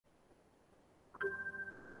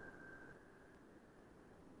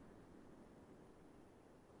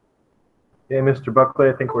Okay, Mr. Buckley,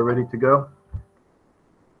 I think we're ready to go.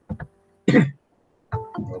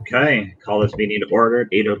 Okay, call this meeting to order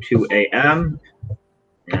at 8:02 a.m.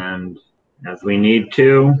 And as we need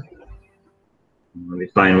to, let me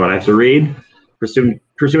find what I have to read. Pursuant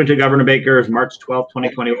to Governor Baker's March 12,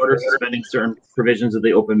 2020 order suspending certain provisions of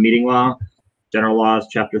the open meeting law, General Laws,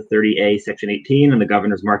 Chapter 30A, Section 18, and the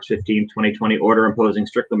Governor's March 15, 2020 order imposing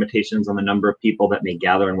strict limitations on the number of people that may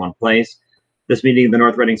gather in one place. This meeting of the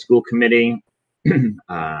North Reading School Committee, this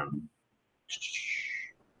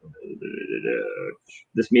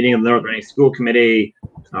meeting of the North Reading School Committee,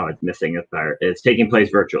 it's missing a part. It's taking place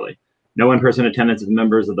virtually. No in-person attendance of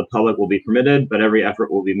members of the public will be permitted, but every effort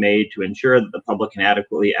will be made to ensure that the public can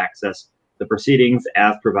adequately access the proceedings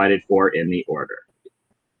as provided for in the order.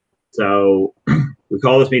 So we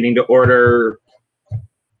call this meeting to order.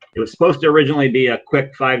 It was supposed to originally be a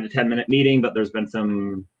quick 5 to 10 minute meeting, but there's been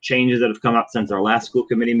some changes that have come up since our last school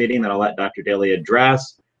committee meeting that I'll let Dr. Daly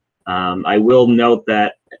address. I will note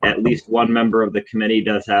that at least one member of the committee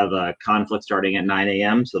does have a conflict starting at 9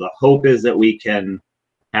 a.m. So the hope is that we can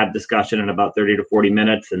have discussion in about 30 to 40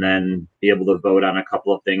 minutes and then be able to vote on a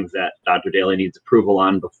couple of things that Dr. Daly needs approval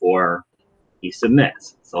on before he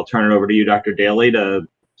submits. So I'll turn it over to you, Dr. Daly, to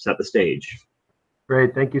set the stage.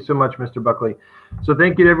 Great. Thank you so much, Mr. Buckley. So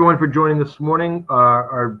thank you to everyone for joining this morning.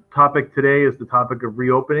 Our topic today is the topic of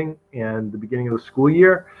reopening and the beginning of the school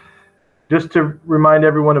year. Just to remind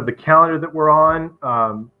everyone of the calendar that we're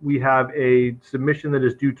on, we have a submission that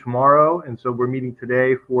is due tomorrow, and so we're meeting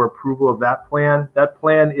today for approval of that plan. That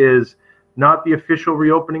plan is not the official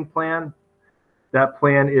reopening plan. That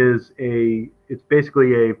plan is it's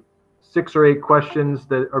basically a 6 or 8 questions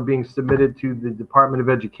that are being submitted to the Department of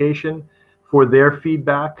Education for their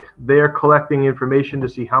feedback. They're collecting information to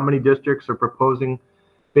see how many districts are proposing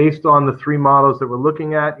based on the 3 models that we're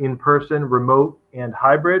looking at: in-person, remote, and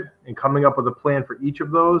hybrid, and coming up with a plan for each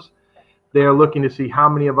of those. They are looking to see how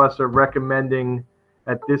many of us are recommending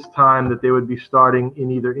at this time that they would be starting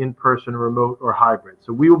in either in-person, remote, or hybrid.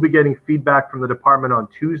 So we will be getting feedback from the department on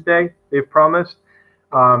Tuesday, they've promised,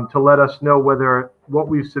 to let us know whether what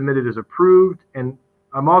we've submitted is approved. And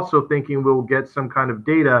I'm also thinking we'll get some kind of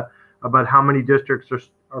data about how many districts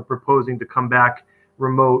are proposing to come back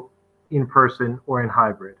remote, in-person, or in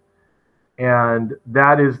hybrid. And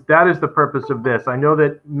that is the purpose of this. I know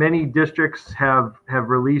that many districts have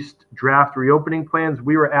released draft reopening plans.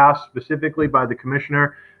 We were asked specifically by the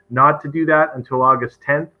commissioner not to do that until August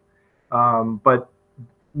 10th. But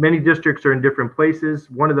many districts are in different places.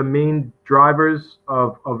 One of the main drivers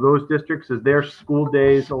of those districts is their school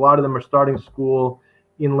days. A lot of them are starting school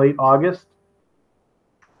in late August.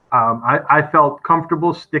 I felt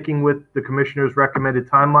comfortable sticking with the commissioner's recommended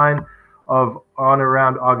timeline of on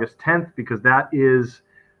around August 10th, because that is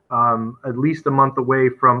at least a month away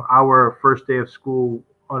from our first day of school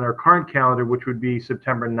on our current calendar, which would be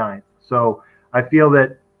September 9th. So I feel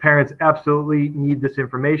that parents absolutely need this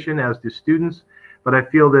information, as do students, but I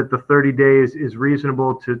feel that the 30 days is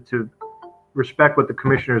reasonable to respect what the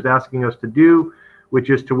commissioner is asking us to do, which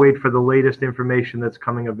is to wait for the latest information that's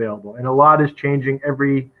coming available. And a lot is changing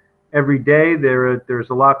every day. There's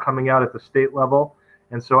a lot coming out at the state level.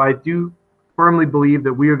 And so I do firmly believe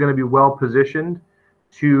that we are going to be well positioned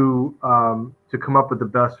to come up with the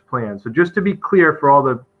best plan. So just to be clear for all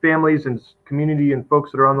the families and community and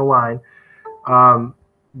folks that are on the line,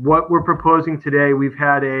 what we're proposing today, we've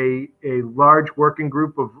had a large working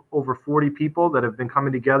group of over 40 people that have been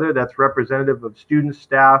coming together. That's representative of students,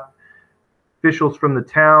 staff, officials from the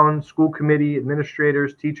town, school committee,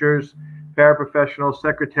 administrators, teachers, paraprofessionals,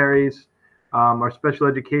 secretaries, our special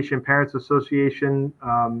education parents association.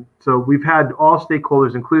 So we've had all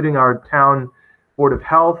stakeholders, including our town board of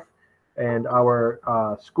health and our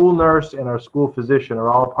school nurse and our school physician, are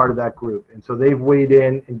all part of that group. And so they've weighed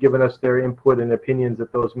in and given us their input and opinions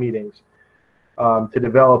at those meetings to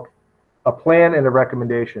develop a plan and a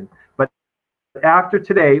recommendation. But after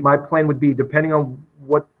today, my plan would be, depending on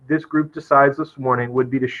what this group decides this morning, would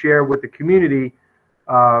be to share with the community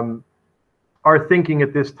our thinking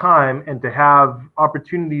at this time, and to have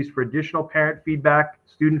opportunities for additional parent feedback,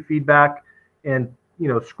 student feedback, and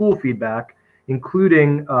school feedback,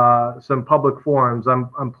 including some public forums.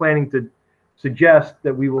 I'm planning to suggest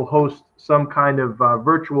that we will host some kind of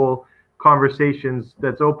virtual conversations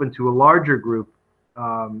that's open to a larger group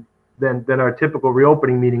than our typical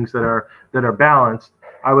reopening meetings that are balanced.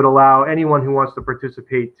 I would allow anyone who wants to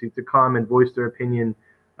participate to come and voice their opinion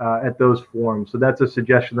at those forums. So that's a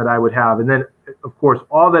suggestion that I would have. And then, of course,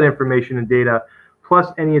 all that information and data,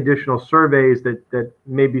 plus any additional surveys that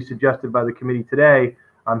may be suggested by the committee today,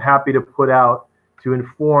 I'm happy to put out to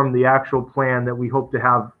inform the actual plan that we hope to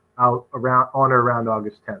have out on or around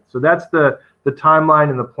August 10th. So that's the timeline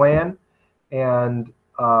and the plan. And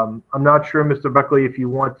I'm not sure, Mr. Buckley, if you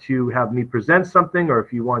want to have me present something or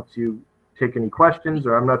if you want to take any questions,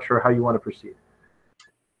 or I'm not sure how you want to proceed.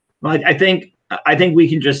 Well, I think we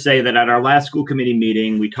can just say that at our last school committee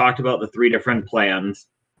meeting, we talked about the 3 different plans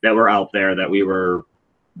that were out there that we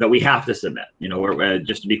have to submit. You know,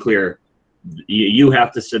 just to be clear, you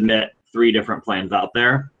have to submit 3 different plans out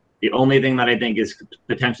there. The only thing that I think is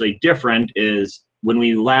potentially different is when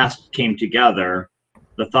we last came together,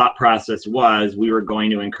 the thought process was we were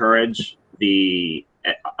going to encourage the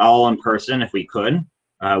all in person if we could,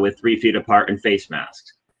 with 3 feet apart and face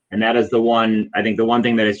masks. And that is the one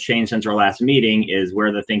thing that has changed since our last meeting is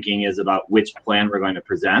where the thinking is about which plan we're going to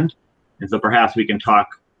present. And so perhaps we can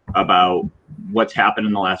talk about what's happened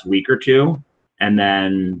in the last week or 2, and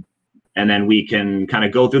then we can kind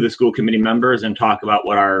of go through the school committee members and talk about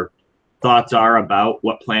what our thoughts are about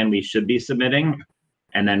what plan we should be submitting.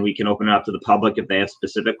 And then we can open it up to the public if they have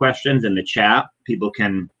specific questions. In the chat, people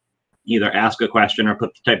can either ask a question or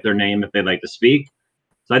type their name if they'd like to speak.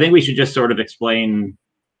 So I think we should just sort of explain,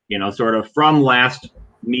 you know, sort of from last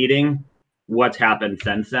meeting, what's happened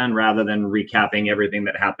since then, rather than recapping everything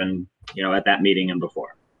that happened, you know, at that meeting and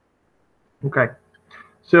before. Okay.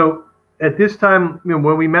 So at this time, you know,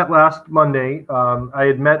 when we met last Monday, I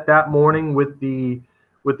had met that morning with the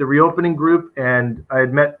reopening group, and I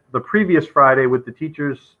had met the previous Friday with the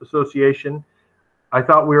Teachers Association. I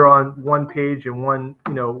thought we were on one page and one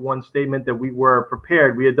statement that we were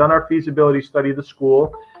prepared. We had done our feasibility study of the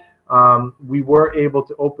school. We were able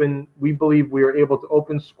to open, we believe we were able to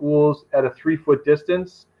open schools at a 3-foot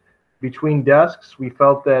distance between desks. We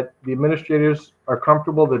felt that the administrators are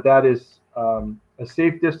comfortable that that is a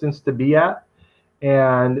safe distance to be at,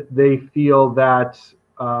 and they feel that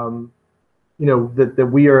that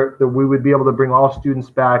we would be able to bring all students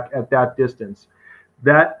back at that distance.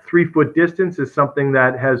 That 3-foot distance is something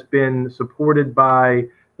that has been supported by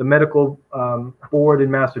the medical board in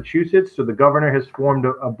Massachusetts. So the governor has formed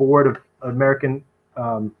a board of the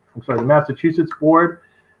Massachusetts Board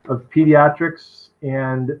of Pediatrics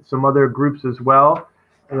and some other groups as well.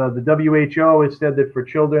 The WHO has said that for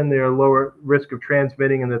children, they are lower risk of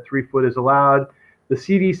transmitting and that 3 foot is allowed. The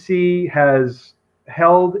CDC has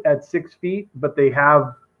held at 6 feet, but they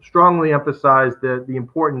have strongly emphasized the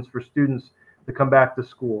importance for students to come back to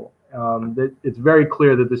school. It's very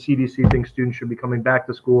clear that the CDC thinks students should be coming back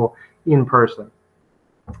to school in person.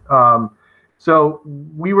 So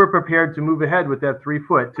we were prepared to move ahead with that 3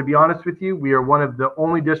 foot. To be honest with you, we are one of the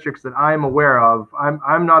only districts that I'm aware of.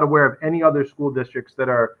 I'm not aware of any other school districts that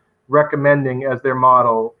are recommending as their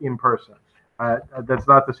model in person. That's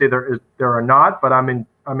not to say there are not, but I'm in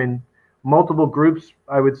multiple groups.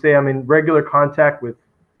 I would say I'm in regular contact with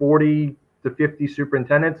 40 to 50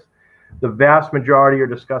 superintendents. The vast majority are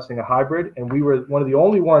discussing a hybrid, and we were one of the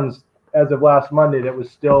only ones as of last Monday that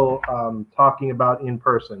was still talking about in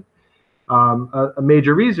person. A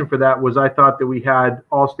major reason for that was I thought that we had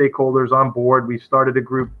all stakeholders on board. We started a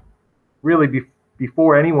group really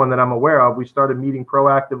before anyone that I'm aware of. We started meeting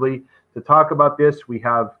proactively to talk about this. We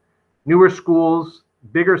have newer schools,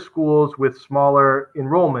 bigger schools with smaller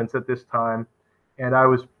enrollments at this time, and I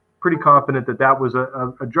was pretty confident that that was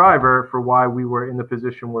a driver for why we were in the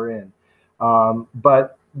position we're in.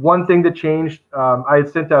 But one thing that changed, I had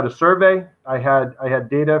sent out a survey. I had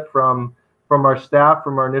data from our staff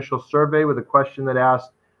from our initial survey with a question that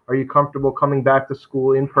asked, are you comfortable coming back to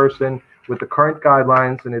school in person with the current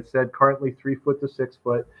guidelines? And it said currently 3 foot to 6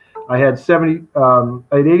 foot. I had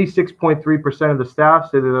 86.3% of the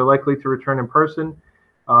staff say that they're likely to return in person.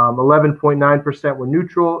 11.9% were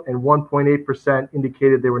neutral, and 1.8%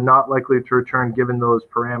 indicated they were not likely to return given those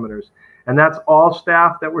parameters. And that's all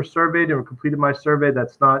staff that were surveyed and completed my survey.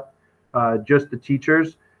 That's not just the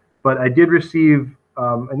teachers. But I did receive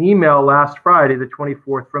an email last Friday, the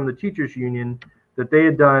 24th, from the teachers union that they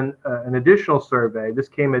had done an additional survey. This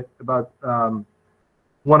came at about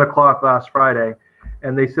 1 o'clock last Friday.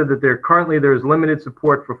 And they said that there's limited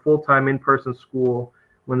support for full-time in-person school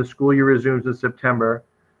when the school year resumes in September.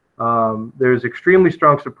 There's extremely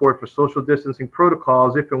strong support for social distancing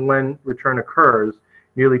protocols if and when return occurs.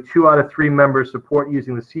 Nearly 2 out of 3 members support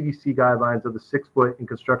using the CDC guidelines of the 6 foot in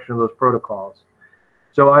construction of those protocols.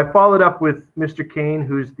 So I followed up with Mr. Kane,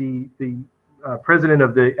 who's the president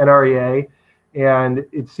of the NREA, and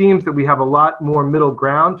it seems that we have a lot more middle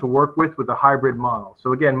ground to work with a hybrid model.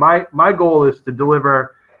 So again, my goal is to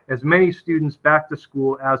deliver as many students back to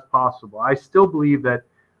school as possible. I still believe that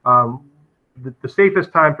the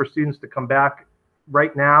safest time for students to come back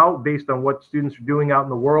right now, based on what students are doing out in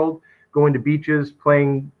the world, going to beaches,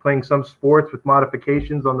 playing some sports with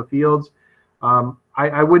modifications on the fields.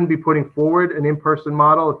 I wouldn't be putting forward an in-person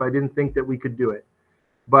model if I didn't think that we could do it.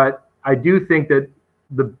 But I do think that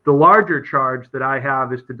the larger charge that I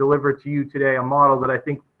have is to deliver to you today a model that I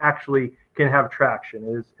think actually can have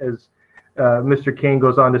traction, as Mr. Kane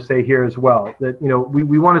goes on to say here as well, that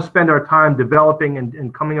we want to spend our time developing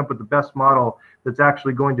and coming up with the best model that's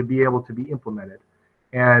actually going to be able to be implemented.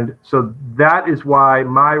 And so that is why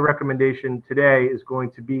my recommendation today is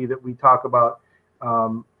going to be that we talk about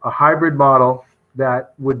a hybrid model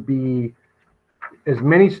that would be as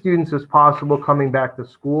many students as possible coming back to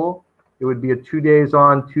school. It would be a 2 days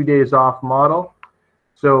on, 2 days off model.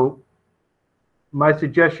 So my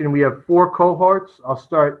suggestion, we have 4 cohorts. I'll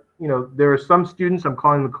start, there are some students, I'm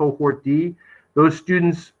calling the cohort D. Those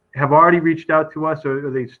students have already reached out to us,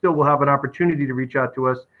 or they still will have an opportunity to reach out to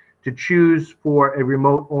us to choose for a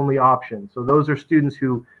remote only option. So those are students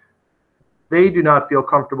who they do not feel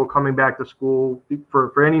comfortable coming back to school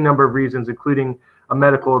for any number of reasons, including a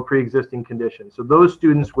medical or pre-existing condition. So those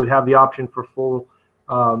students would have the option for full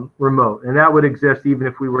remote, and that would exist even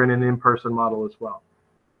if we were in an in-person model as well.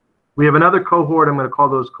 We have another cohort, I'm going to call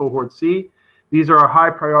those cohort C. These are our high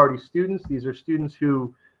priority students. These are students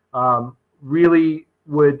who really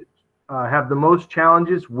would have the most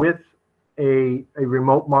challenges with a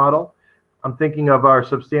remote model. I'm thinking of our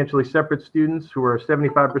substantially separate students who are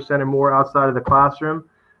 75% or more outside of the classroom,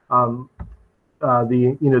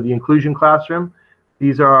 the inclusion classroom.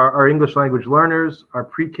 These are our English language learners, our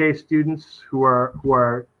pre-K students who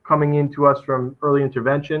are coming into us from early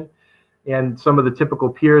intervention, and some of the typical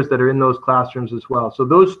peers that are in those classrooms as well. So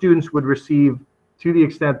those students would receive, to the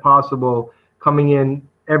extent possible, coming in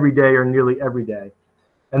every day or nearly every day.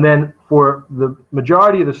 And then for the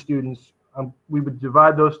majority of the students, we would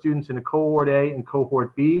divide those students into cohort A and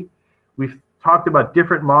cohort B. We've talked about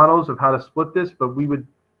different models of how to split this, but we would,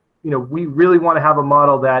 we really want to have a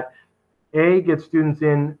model that A, gets students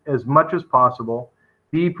in as much as possible,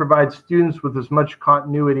 B, provides students with as much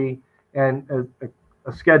continuity and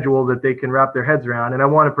a schedule that they can wrap their heads around. And I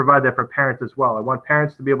want to provide that for parents as well. I want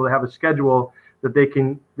parents to be able to have a schedule that they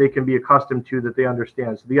can be accustomed to, that they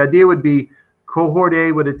understand. So the idea would be cohort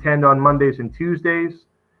A would attend on Mondays and Tuesdays.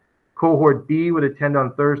 Cohort B would attend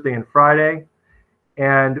on Thursday and Friday.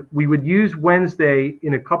 And we would use Wednesday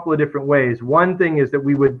in a couple of different ways. One thing is that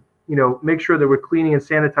we would, make sure that we're cleaning and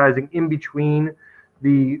sanitizing in between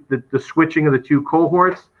the switching of the 2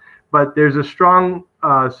 cohorts. But there's a strong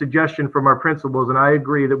suggestion from our principals, and I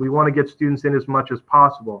agree, that we want to get students in as much as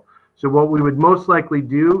possible. So what we would most likely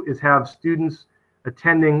do is have students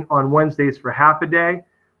attending on Wednesdays for half a day.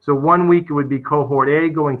 So 1 week it would be cohort A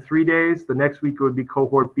going 3 days. The next week it would be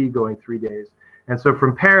cohort B going 3 days. And so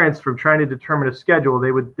from parents, from trying to determine a schedule,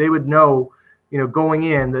 they would know, going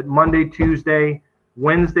in, that Monday, Tuesday,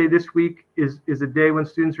 Wednesday this week is a day when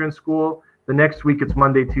students are in school. The next week it's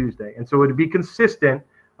Monday, Tuesday. And so it would be consistent.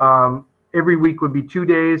 Every week would be 2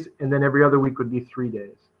 days, and then every other week would be 3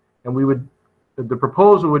 days. And the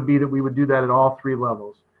proposal would be that we would do that at all 3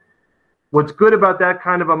 levels. What's good about that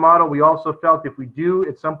kind of a model, we also felt if we do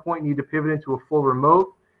at some point need to pivot into a full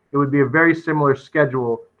remote, it would be a very similar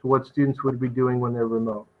schedule to what students would be doing when they're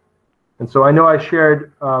remote. And so I know I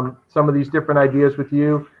shared some of these different ideas with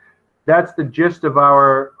you. That's the gist of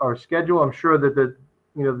our schedule. I'm sure that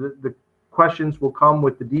the questions will come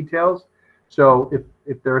with the details. So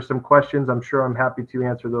if there are some questions, I'm sure I'm happy to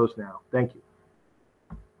answer those now. Thank you.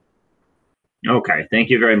 Okay, thank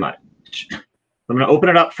you very much. I'm going to open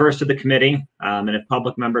it up first to the committee, and if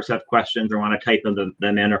public members have questions or want to type them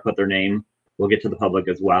in or put their name, we'll get to the public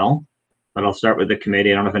as well. But I'll start with the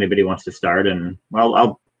committee. I don't know if anybody wants to start, and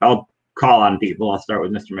well, I'll call on people. I'll start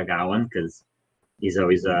with Mr. McGowan because he's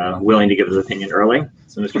always willing to give his opinion early.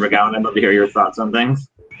 So, Mr. McGowan, I'd love to hear your thoughts on things.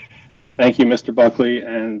 Thank you, Mr. Buckley,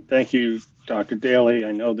 and thank you, Dr. Daly.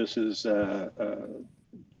 I know this has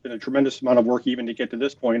been a tremendous amount of work even to get to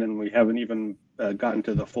this point, and we haven't even gotten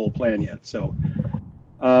to the full plan yet. So,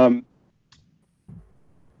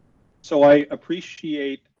 so I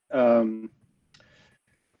appreciate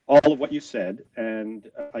all of what you said,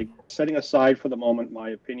 and setting aside for the moment my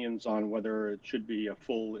opinions on whether it should be a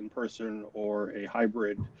full in-person or a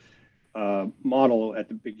hybrid model at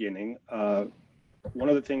the beginning. One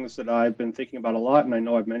of the things that I've been thinking about a lot, and I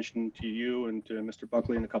know I've mentioned to you and to Mr.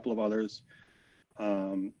 Buckley and a couple of others,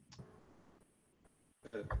 I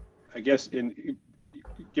guess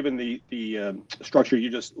given the structure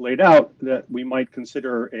you just laid out, that we might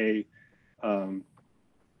consider a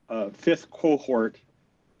 5th cohort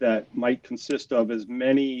that might consist of as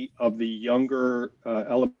many of the younger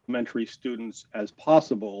elementary students as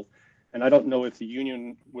possible, and I don't know if the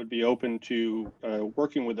union would be open to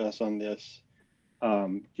working with us on this,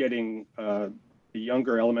 getting the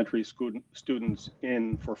younger elementary students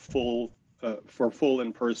in for full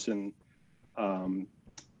in-person,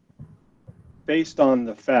 based on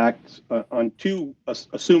the facts, on two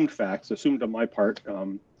assumed facts, assumed on my part.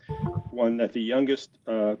 One, that the youngest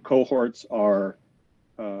cohorts are,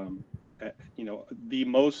 the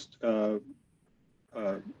most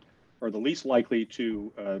or the least likely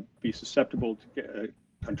to be susceptible to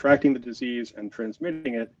contracting the disease and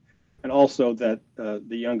transmitting it, and also that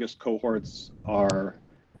the youngest cohorts are,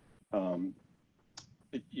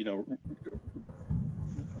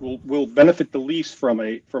 will benefit the least from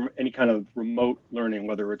any kind of remote learning,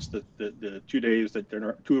 whether it's the 2 days that they're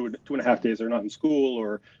not, 2.5 days they're not in school,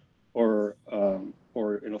 or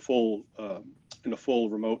in a full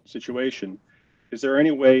remote situation. Is there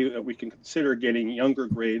any way that we can consider getting younger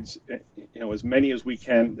grades, as many as we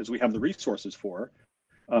can, as we have the resources for,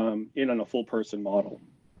 in on a full person model?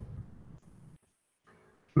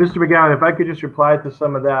 Mr. McGowan, if I could just reply to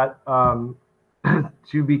some of that.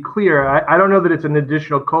 To be clear, I don't know that it's an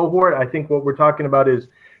additional cohort. I think what we're talking about is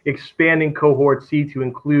expanding cohort C to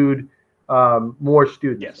include more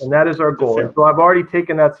students. Yes. And that is our goal. And so I've already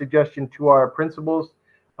taken that suggestion to our principals.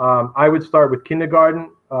 I would start with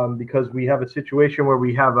kindergarten because we have a situation where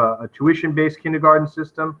we have a tuition-based kindergarten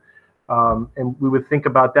system, and we would think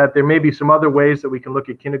about that. There may be some other ways that we can look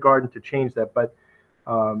at kindergarten to change that, but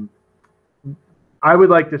I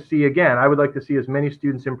would like to see, again, as many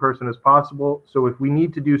students in person as possible. So if we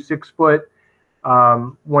need to do 6 foot,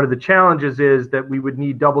 one of the challenges is that we would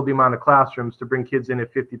need double the amount of classrooms to bring kids in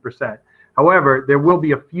at 50%. However, there will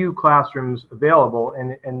be a few classrooms available,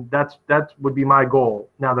 and that would be my goal.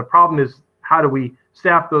 Now, the problem is, how do we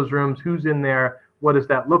staff those rooms? Who's in there? What does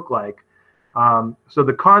that look like? So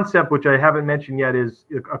the concept, which I haven't mentioned yet, is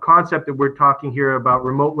a concept that we're talking here about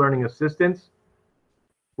remote learning assistance.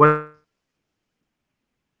 What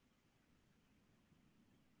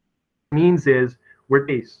it means is we're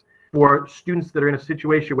for students that are in a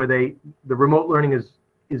situation where the remote learning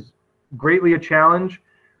is greatly a challenge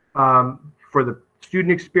for the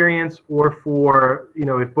student experience, or for,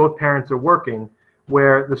 if both parents are working,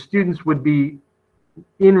 where the students would be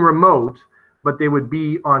in remote, but they would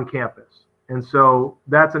be on campus. And so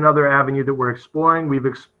that's another avenue that we're exploring.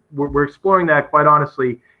 We're exploring that, quite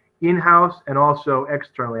honestly, in-house and also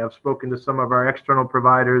externally. I've spoken to some of our external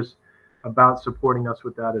providers about supporting us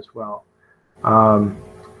with that as well.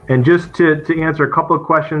 And just to answer a couple of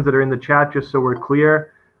questions that are in the chat, just so we're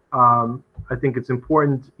clear, I think it's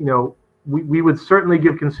important, we would certainly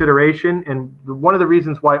give consideration, and one of the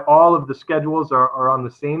reasons why all of the schedules are on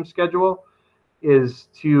the same schedule is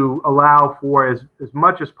to allow for as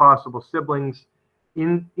much as possible siblings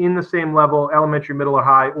in the same level, elementary, middle, or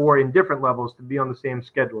high, or in different levels, to be on the same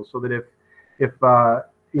schedule, so that if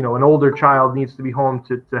an older child needs to be home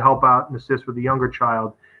to help out and assist with the younger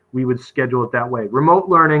child, we would schedule it that way. Remote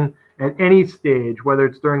learning at any stage, whether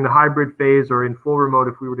it's during the hybrid phase or in full remote,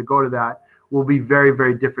 if we were to go to that, will be very,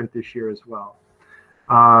 very different this year as well.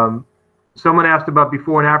 Someone asked about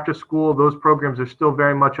before and after school. Those programs are still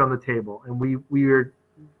very much on the table, and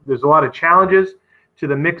there's a lot of challenges to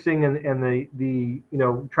the mixing and the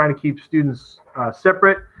trying to keep students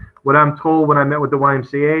separate. What I'm told when I met with the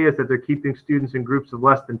YMCA is that they're keeping students in groups of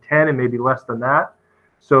less than 10 and maybe less than that.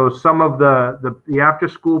 So some of the after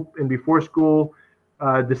school and before school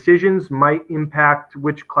decisions might impact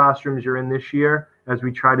which classrooms you're in this year, as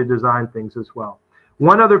we try to design things as well.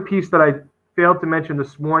 One other piece that I failed to mention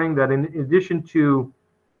this morning, that in addition to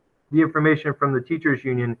the information from the teachers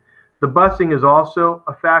union, the busing is also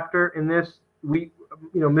a factor in this.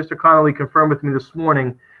 Mr. Connolly confirmed with me this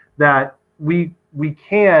morning that we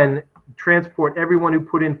can transport everyone who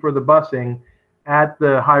put in for the busing at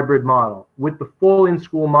the hybrid model. With the full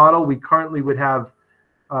in-school model, we currently would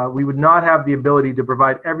not have the ability to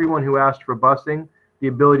provide everyone who asked for busing the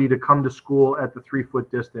ability to come to school at the 3 foot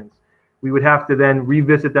distance. We would have to then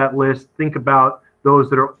revisit that list, think about those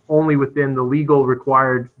that are only within the legal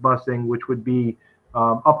required busing, which would be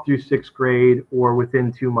up through 6th grade or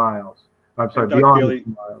within 2 miles. I'm sorry, beyond Bailey,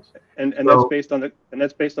 2 miles. And so,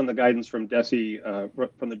 that's based on the guidance from DESE,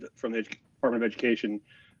 from the Department of Education,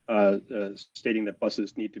 stating that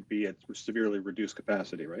buses need to be at severely reduced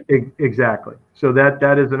capacity, right? Exactly. So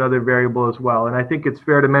that is another variable as well. And I think it's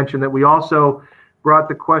fair to mention that we also brought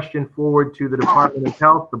the question forward to the Department of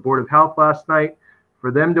Health, the Board of Health last night,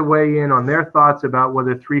 for them to weigh in on their thoughts about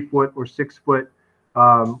whether 3 foot or 6 foot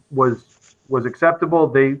was acceptable.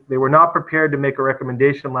 They were not prepared to make a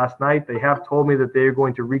recommendation last night. They have told me that they are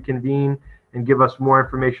going to reconvene and give us more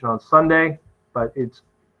information on Sunday, but it's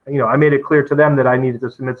I made it clear to them that I needed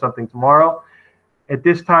to submit something tomorrow. At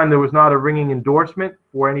this time, there was not a ringing endorsement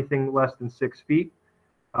for anything less than 6 feet.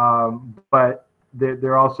 But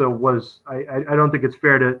there also was, I don't think it's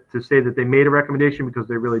fair to say that they made a recommendation, because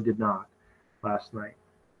they really did not last night.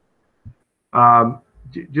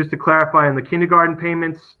 Just to clarify on the kindergarten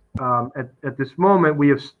payments, at this moment, we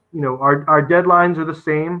have, our deadlines are the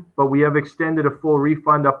same, but we have extended a full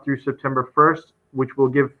refund up through September 1st, which will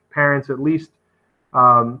give parents at least,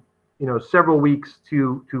 several weeks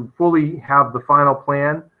to fully have the final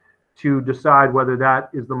plan to decide whether that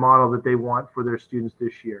is the model that they want for their students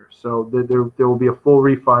this year. So there will be a full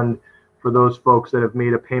refund for those folks that have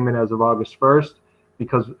made a payment as of August 1st,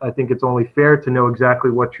 because I think it's only fair to know exactly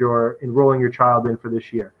what you're enrolling your child in for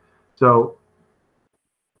this year. So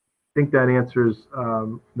I think that answers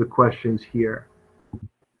the questions here.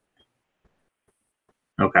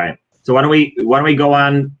 Okay, so why don't we go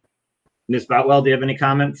on? Ms. Boutwell, do you have any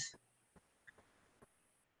comments?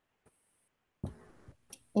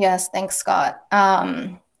 Yes, thanks, Scott.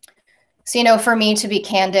 So, for me, to be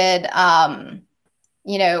candid,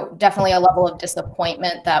 definitely a level of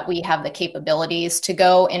disappointment that we have the capabilities to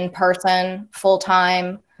go in person full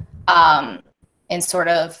time. And sort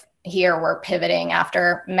of here we're pivoting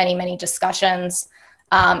after many, many discussions.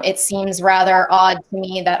 It seems rather odd to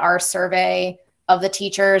me that our survey of the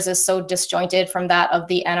teachers is so disjointed from that of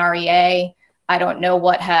the NREA. I don't know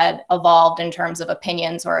what had evolved in terms of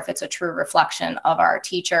opinions, or if it's a true reflection of our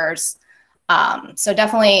teachers. So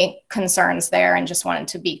definitely concerns there, and just wanted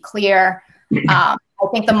to be clear. I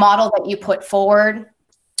think the model that you put forward,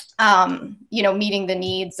 meeting the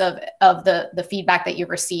needs of the feedback that you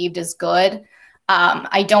received is good.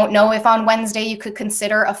 I don't know if on Wednesday you could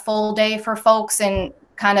consider a full day for folks and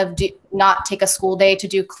kind of not take a school day to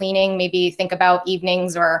do cleaning, maybe think about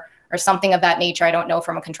evenings or something of that nature. I don't know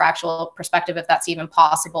from a contractual perspective if that's even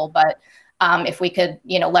possible, but if we could,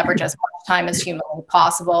 leverage as much time as humanly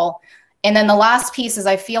possible. And then the last piece is,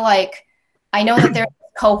 I feel like, I know that there's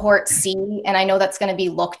cohort C, and I know that's going to be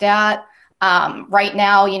looked at. Right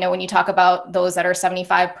now, when you talk about those that are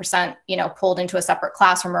 75%, pulled into a separate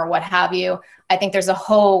classroom or what have you, I think there's a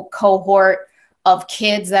whole cohort of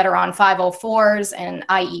kids that are on 504s and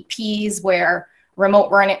IEPs where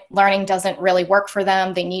remote learning doesn't really work for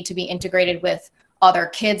them. They need to be integrated with other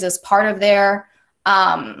kids as part of their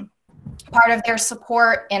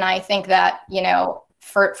support. And I think that,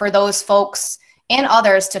 for those folks and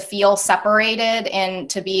others to feel separated and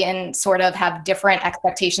to be in sort of have different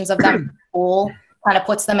expectations of them in school kind of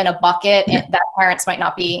puts them in a bucket that parents might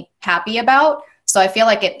not be happy about. So I feel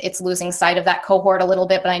like it's losing sight of that cohort a little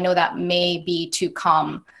bit, but I know that may be to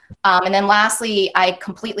come. And then lastly, I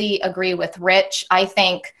completely agree with Rich. I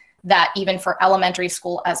think that even for elementary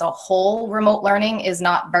school as a whole, remote learning is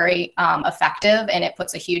not very effective, and it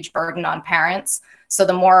puts a huge burden on parents. So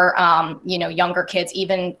the more, younger kids,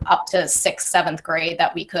 even up to 6th, 7th grade,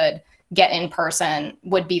 that we could get in person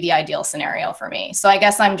would be the ideal scenario for me. So I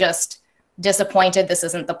guess I'm just disappointed this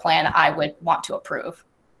isn't the plan I would want to approve.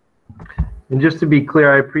 And just to be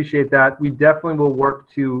clear, I appreciate that. We definitely will work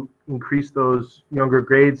to increase those younger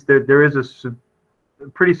grades. There is a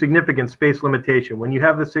pretty significant space limitation. When you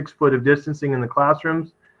have the 6 foot of distancing in the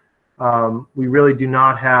classrooms, we really do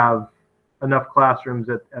not have enough classrooms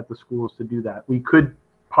at the schools to do that. We could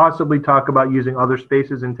possibly talk about using other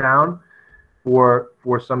spaces in town for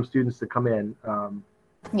some students to come in.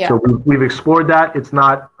 Yeah. So we've explored that. It's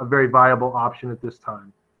not a very viable option at this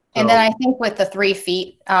time. So, and then I think with the 3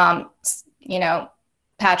 feet, Patrick,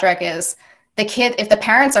 is the kid, if the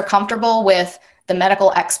parents are comfortable with the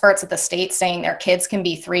medical experts at the state saying their kids can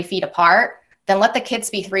be 3 feet apart, then let the kids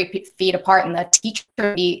be 3 feet apart and the teacher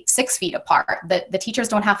be 6 feet apart. The teachers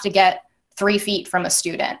don't have to get 3 feet from a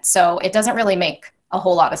student. So it doesn't really make a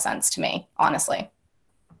whole lot of sense to me, honestly.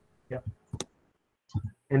 Yeah.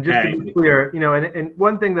 And just to be clear, and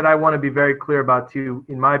one thing that I want to be very clear about too,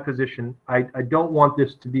 in my position, I don't want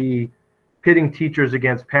this to be pitting teachers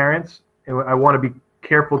against parents, and I want to be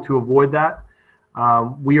careful to avoid that.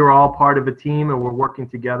 We are all part of a team, and we're working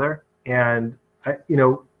together. And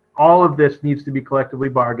all of this needs to be collectively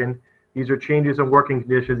bargained. These are changes in working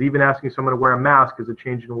conditions. Even asking someone to wear a mask is a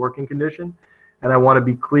change in a working condition. And I want to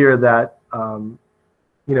be clear that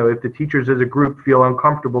if the teachers as a group feel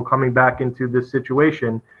uncomfortable coming back into this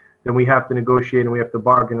situation, then we have to negotiate and we have to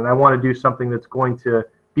bargain. And I want to do something that's going to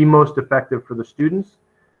be most effective for the students.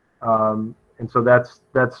 And so that's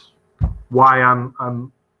why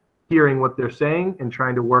I'm hearing what they're saying and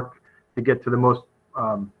trying to work to get to the most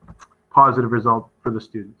positive result for the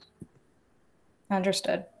students.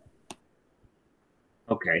 Understood.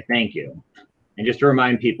 Okay, thank you. And just to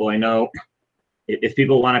remind people, I know if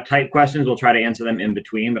people want to type questions, we'll try to answer them in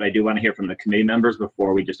between, but I do want to hear from the committee members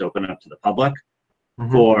before we just open it up to the public.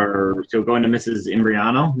 So going to Mrs.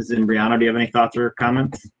 Imbriano. Mrs. Imbriano, do you have any thoughts or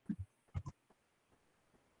comments?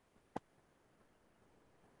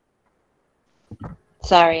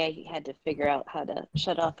 Sorry, I had to figure out how to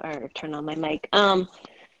shut off or turn on my mic.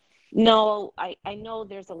 No, I know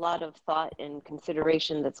there's a lot of thought and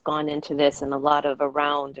consideration that's gone into this, and a lot of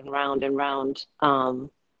around and round and round.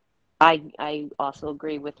 I also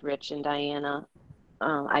agree with Rich and Diana.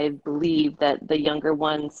 I believe that the younger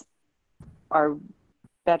ones are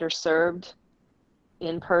better served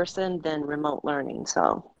in person than remote learning.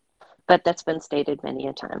 So, but that's been stated many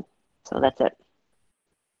a time. So that's it.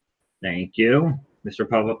 Thank you. Mr.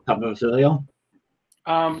 Papavasilio?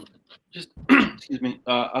 Just, excuse me,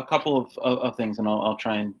 a couple of things, and I'll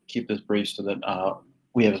try and keep this brief so that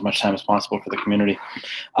we have as much time as possible for the community.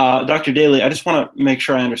 Dr. Daly, I just want to make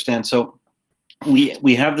sure I understand. So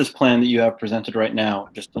we have this plan that you have presented right now,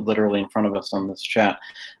 just literally in front of us on this chat.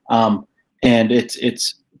 And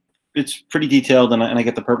it's pretty detailed, and I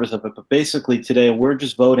get the purpose of it. But basically today we're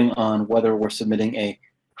just voting on whether we're submitting a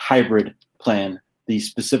hybrid plan. The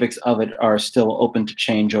specifics of it are still open to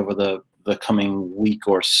change over the coming week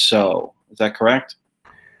or so. Is that correct?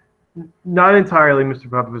 Not entirely, Mr.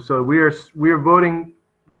 Popovich. So we are voting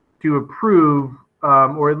to approve,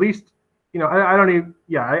 or at least, I don't even.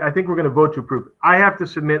 Yeah, I think we're going to vote to approve. I have to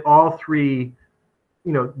submit all three,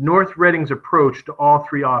 North Reading's approach to all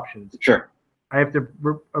three options. Sure. I have to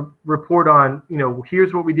report on,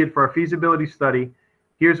 here's what we did for our feasibility study.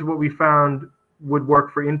 Here's what we found would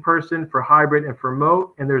work for in-person, for hybrid, and for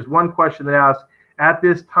remote. And there's one question that asks, at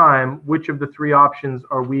this time, which of the three options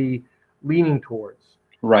are we leaning towards?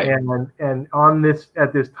 Right. And on this,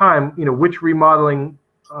 at this time, which remodeling,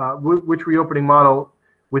 which reopening model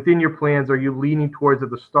within your plans are you leaning towards at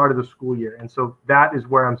the start of the school year? And so that is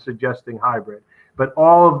where I'm suggesting hybrid. But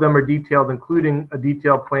all of them are detailed, including a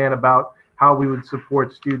detailed plan about how we would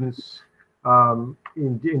support students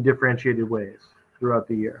in differentiated ways throughout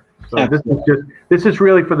the year. So this is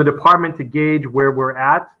really for the department to gauge where we're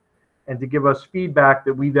at and to give us feedback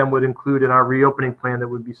that we then would include in our reopening plan that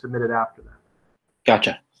would be submitted after that.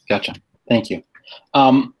 Gotcha. Thank you.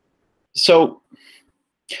 So,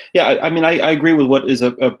 yeah, I agree with what is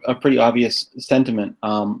a pretty obvious sentiment,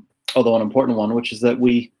 although an important one, which is that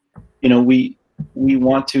we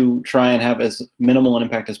want to try and have as minimal an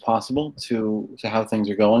impact as possible to how things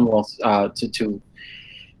are going, while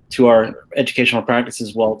to our educational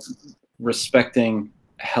practices, while respecting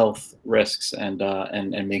health risks and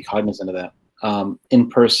being cognizant of that. In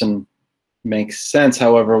person makes sense,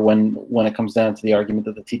 however, when it comes down to the argument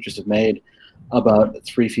that the teachers have made about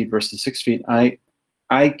 3 feet versus 6 feet,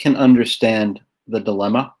 I can understand the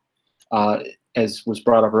dilemma. As was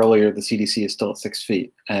brought up earlier, the CDC is still at 6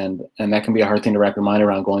 feet, and that can be a hard thing to wrap your mind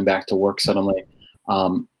around, going back to work suddenly.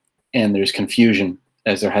 And there's confusion,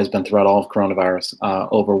 as there has been throughout all of coronavirus,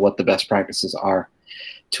 over what the best practices are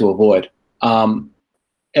to avoid.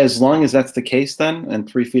 As long as that's the case then, and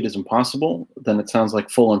 3 feet is impossible, then it sounds like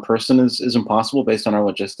full in person is impossible based on our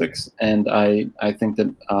logistics. And I think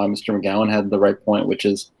that Mr. McGowan had the right point, which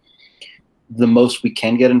is the most we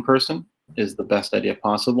can get in person is the best idea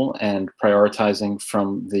possible, and prioritizing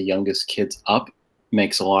from the youngest kids up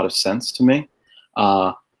makes a lot of sense to me.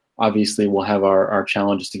 Obviously, we'll have our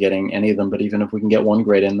challenges to getting any of them, but even if we can get one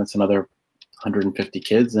grade in, that's another 150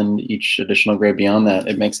 kids, and each additional grade beyond that,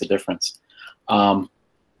 it makes a difference.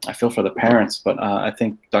 I feel for the parents, but I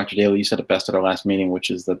think, Dr. Daly, you said it best at our last meeting, which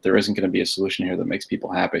is that there isn't going to be a solution here that makes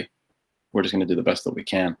people happy. We're just going to do the best that we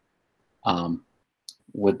can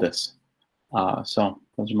with this. So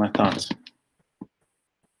those are my thoughts.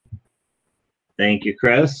 Thank you,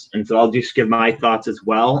 Chris. And so I'll just give my thoughts as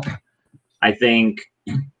well. I think,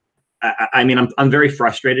 I'm very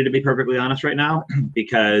frustrated, to be perfectly honest right now,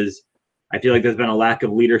 because I feel like there's been a lack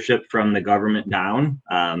of leadership from the government down.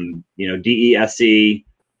 DESC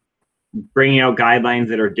bringing out guidelines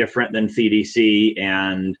that are different than CDC,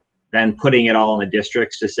 and then putting it all in the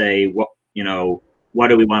districts to say, what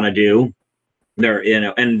do we want to do?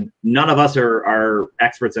 And none of us are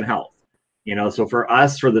experts in health. So for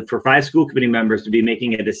us, for 5 school committee members to be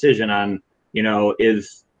making a decision on,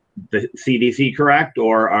 is the CDC correct,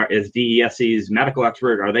 or is DESC's medical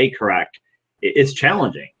expert, are they correct? It's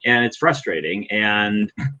challenging and it's frustrating,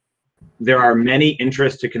 and there are many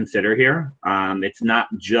interests to consider here. It's not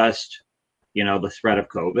just, the spread of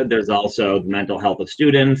COVID. There's also the mental health of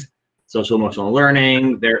students, social emotional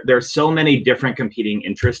learning. There's so many different competing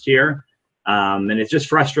interests here. And it's just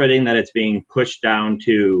frustrating that it's being pushed down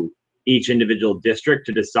to each individual district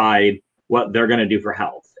to decide what they're going to do for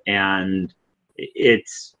health. And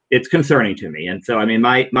it's concerning to me. And so, I mean,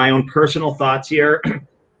 my own personal thoughts here,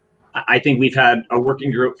 I think we've had a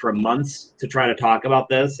working group for months to try to talk about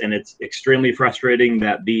this, and it's extremely frustrating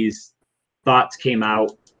that these thoughts came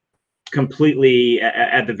out completely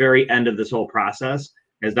at the very end of this whole process.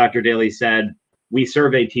 As Dr. Daly said, we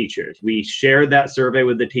surveyed teachers. We shared that survey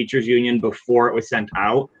with the teachers union before it was sent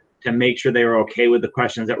out to make sure they were okay with the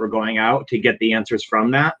questions that were going out, to get the answers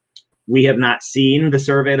from that. We have not seen the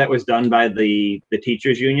survey that was done by the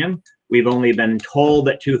teachers union. We've only been told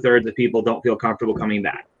that 2/3 of people don't feel comfortable coming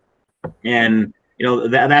back. And, you know,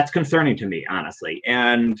 that's concerning to me, honestly.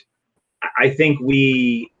 And I think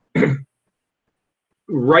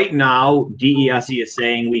right now, DESE is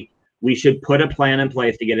saying we should put a plan in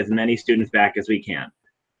place to get as many students back as we can.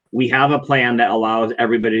 We have a plan that allows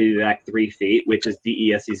everybody to be back 3 feet, which is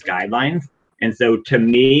DESE's guidelines. And so to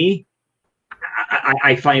me,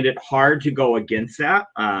 I find it hard to go against that.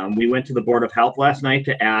 We went to the Board of Health last night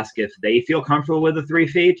to ask if they feel comfortable with the 3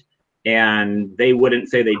 feet, and they wouldn't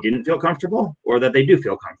say they didn't feel comfortable or that they do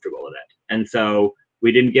feel comfortable with it. And so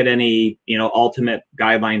we didn't get any, you know, ultimate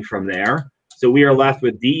guideline from there. So we are left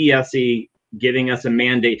with DESE giving us a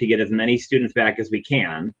mandate to get as many students back as we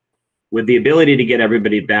can, with the ability to get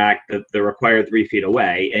everybody back the required 3 feet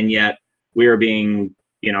away. And yet we are being,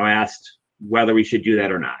 you know, asked whether we should do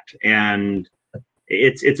that or not. And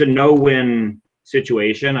it's a no-win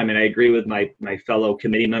situation. I mean, I agree with my fellow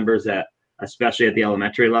committee members that, especially at the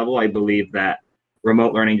elementary level, I believe that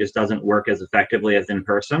remote learning just doesn't work as effectively as in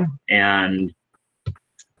person. And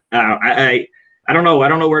I don't know. I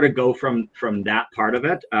don't know where to go from that part of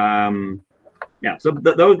it. Yeah. So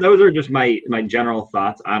those are just my general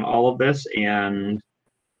thoughts on all of this. And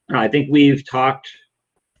I think we've talked.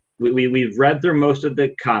 We've read through most of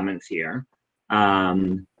the comments here.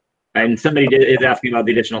 And somebody is asking about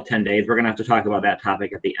the additional 10 days. We're going to have to talk about that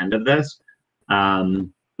topic at the end of this.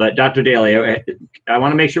 But Dr. Daly, I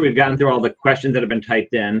want to make sure we've gotten through all the questions that have been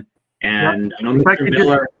typed in. And I know Mr.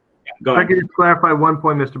 Miller. Go ahead. If I could just clarify one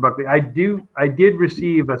point, Mr. Buckley. I did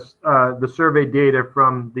receive the survey data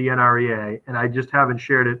from the NREA, and I just haven't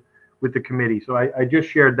shared it with the committee. So I just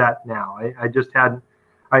shared that now. I just hadn't.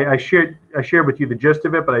 I shared with you the gist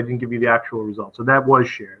of it, but I didn't give you the actual results. So that was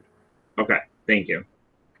shared. Okay. Thank you.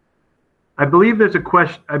 I believe there's a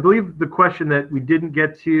question. I believe the question that we didn't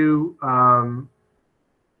get to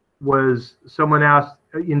was someone asked,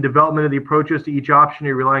 in development of the approaches to each option,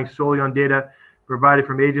 you're relying solely on data provided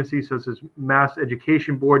from agencies such as Mass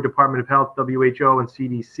Education Board, Department of Health, WHO, and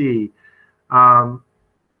CDC.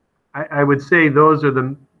 I would say those are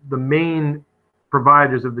the main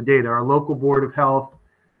providers of the data. Our local Board of Health,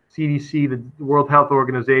 CDC, the World Health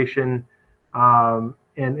Organization,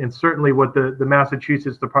 and certainly what the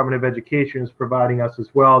Massachusetts Department of Education is providing us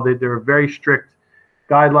as well. There are very strict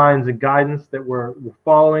guidelines and guidance that we're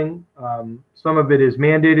following. Some of it is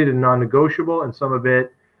mandated and non-negotiable, and some of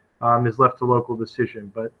it is left to local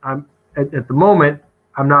decision. But at the moment,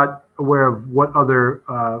 I'm not aware of what other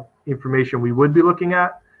information we would be looking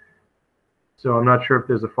at. So I'm not sure if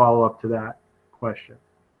there's a follow-up to that question.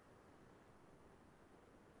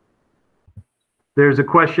 There's a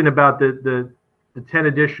question about the 10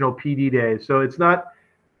 additional PD days. So it's not,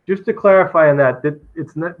 just to clarify on that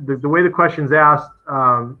it's not the way the question's asked,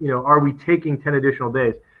 you know, are we taking 10 additional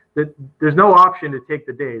days? That there's no option to take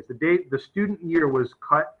the days. The student year was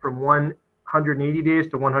cut from 180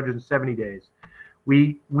 days to 170 days.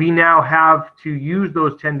 We now have to use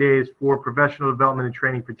those 10 days for professional development and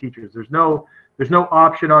training for teachers. There's no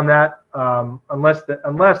option on that unless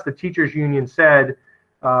the teachers union said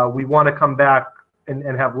we want to come back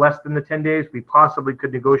and have less than the 10 days. We possibly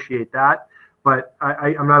could negotiate that, but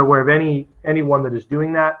I'm not aware of anyone that is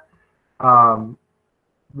doing that.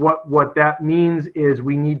 What that means is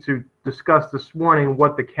we need to discuss this morning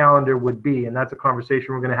what the calendar would be, and that's a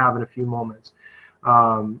conversation we're going to have in a few moments,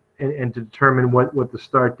 and to determine what the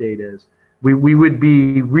start date is. We would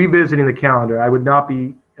be revisiting the calendar. I would not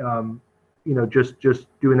be, you know, just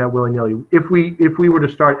doing that willy-nilly. If we were to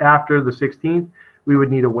start after the 16th, we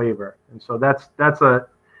would need a waiver, and so that's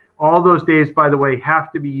all those days, by the way,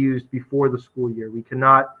 have to be used before the school year. We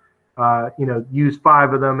cannot you know, use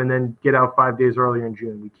 5 of them and then get out 5 days earlier in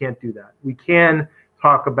June. We can't do that. We can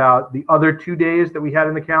talk about the other 2 days that we had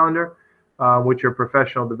in the calendar, which are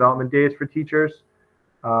professional development days for teachers,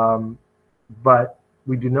 but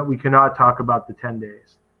we cannot talk about the 10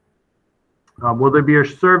 days. Will there be a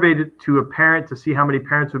survey to a parent to see how many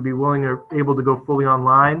parents would be willing or able to go fully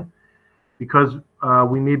online? Because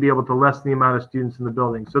we may be able to lessen the amount of students in the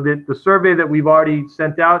building. So the survey that we've already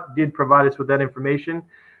sent out did provide us with that information.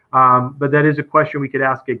 But that is a question we could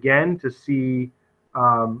ask again to see.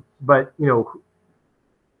 But you know,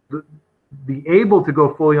 the able to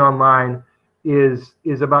go fully online is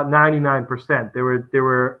about 99%. There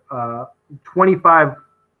were 25,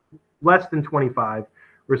 less than 25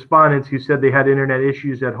 respondents who said they had internet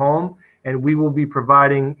issues at home, and we will be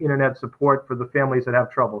providing internet support for the families that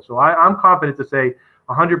have trouble. So I'm confident to say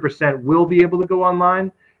 100% will be able to go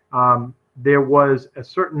online. There was a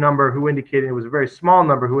certain number who indicated, it was a very small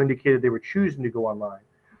number who indicated they were choosing to go online.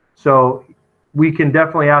 So we can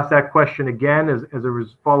definitely ask that question again as a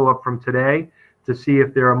follow-up from today to see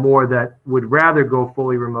if there are more that would rather go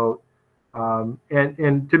fully remote.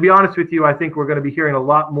 And to be honest with you, I think we're going to be hearing a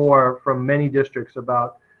lot more from many districts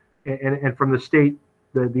about, and from the state,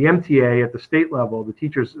 the MTA at the state level, the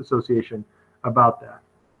Teachers Association, about that.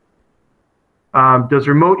 Does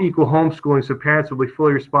remote equal homeschooling, so parents will be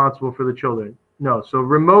fully responsible for the children? No. So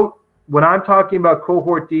remote, when I'm talking about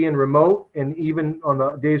cohort D and remote, and even on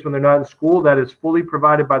the days when they're not in school, that is fully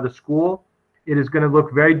provided by the school. It is going to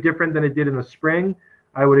look very different than it did in the spring.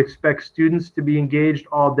 I would expect students to be engaged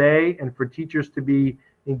all day and for teachers to be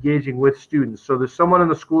engaging with students. So there's someone on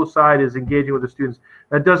the school side is engaging with the students.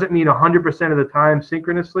 That doesn't mean 100% of the time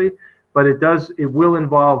synchronously, but it will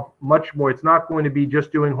involve much more. It's not going to be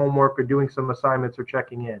just doing homework or doing some assignments or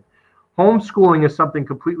checking in. Homeschooling is something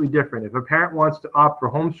completely different. If a parent wants to opt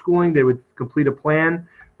for homeschooling, they would complete a plan.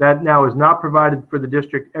 That now is not provided for the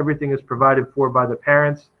district. Everything is provided for by the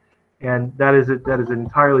parents, and that is an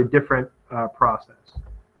entirely different process.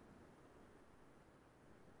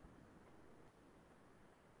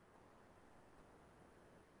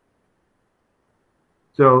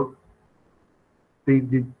 So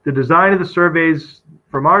the design of the surveys,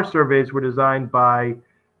 from our surveys, were designed by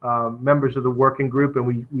members of the working group,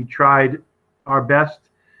 and we tried our best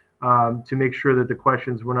to make sure that the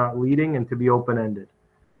questions were not leading and to be open-ended.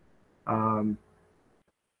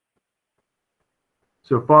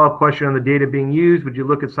 So follow-up question on the data being used. Would you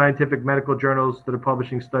look at scientific medical journals that are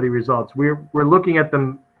publishing study results? We're looking at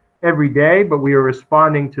them every day, but we are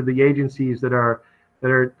responding to the agencies that are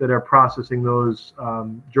processing those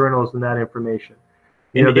journals and that information.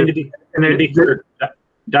 And to be clear,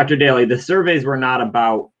 Dr. Daly, the surveys were not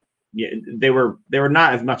about, they were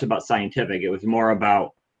not as much about scientific. It was more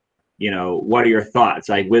about, what are your thoughts,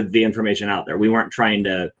 like with the information out there. We weren't trying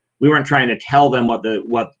to tell them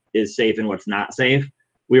what is safe and what's not safe.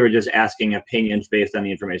 We were just asking opinions based on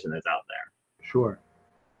the information that's out there. Sure.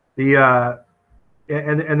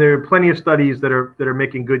 And there are plenty of studies that are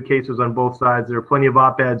making good cases on both sides. There are plenty of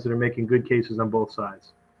op-eds that are making good cases on both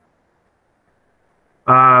sides.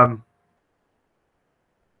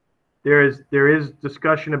 There is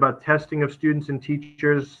discussion about testing of students and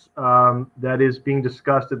teachers that is being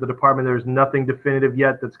discussed at the department. There is nothing definitive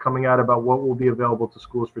yet that's coming out about what will be available to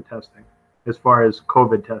schools for testing as far as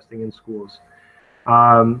COVID testing in schools.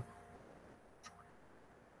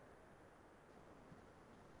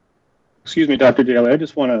 Excuse me, Dr. Daly, I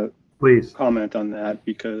just want to Please comment on that,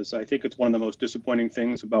 because I think it's one of the most disappointing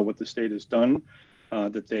things about what the state has done,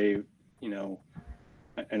 that they,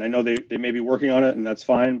 and I know they may be working on it, and that's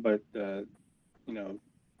fine, but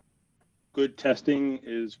good testing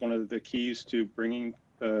is one of the keys to bringing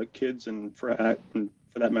kids and for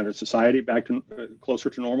that matter society back to closer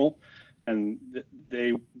to normal. And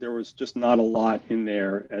there was just not a lot in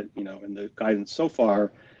there in the guidance so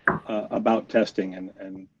far about testing,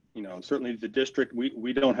 and certainly the district,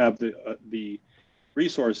 we don't have the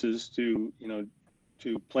resources to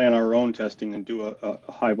plan our own testing and do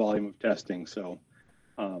a high volume of testing. So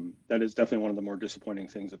that is definitely one of the more disappointing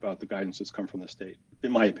things about the guidance that's come from the state,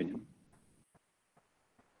 in my opinion.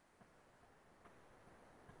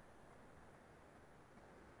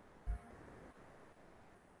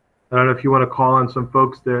 I don't know if you want to call on some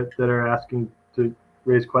folks that are asking to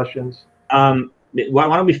raise questions. Why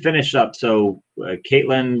don't we finish up? So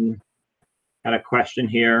Caitlin had a question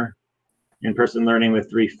here. In-person learning with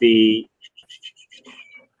 3 feet.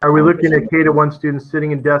 Are we looking at K-1 students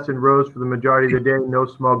sitting in desks in rows for the majority of the day, no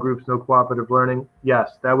small groups, no cooperative learning?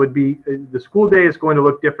 Yes, that would be, the school day is going to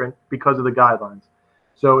look different because of the guidelines.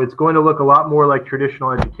 So it's going to look a lot more like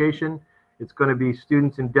traditional education. It's going to be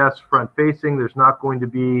students in desks front facing. There's not going to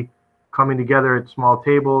be coming together at small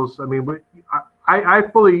tables. I mean,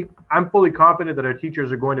 I'm fully confident that our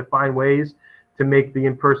teachers are going to find ways to make the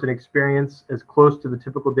in-person experience as close to the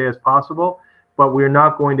typical day as possible, but we're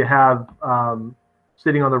not going to have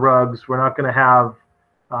sitting on the rugs. We're not going to have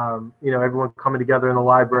everyone coming together in the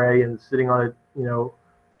library and sitting on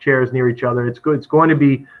chairs near each other. It's going to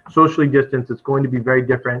be socially distanced. It's going to be very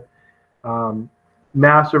different.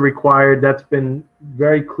 Masks are required. That's been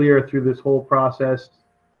very clear through this whole process.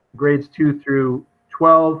 Grades 2 through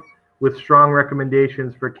 12, with strong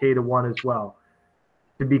recommendations for K-1 as well.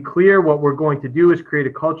 To be clear, what we're going to do is create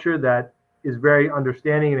a culture that is very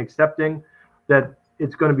understanding and accepting, that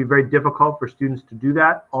it's going to be very difficult for students to do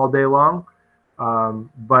that all day long.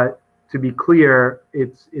 But to be clear,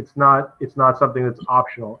 it's not something that's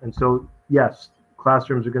optional. And so, yes,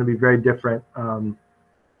 classrooms are going to be very different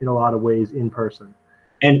in a lot of ways in person.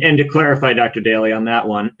 And to clarify, Dr. Daly, on that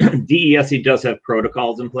one, DESE does have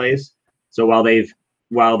protocols in place. So while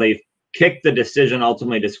they've kicked the decision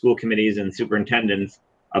ultimately to school committees and superintendents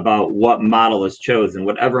about what model is chosen,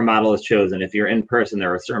 whatever model is chosen, if you're in person,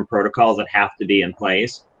 there are certain protocols that have to be in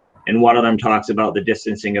place. And one of them talks about the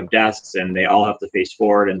distancing of desks, and they all have to face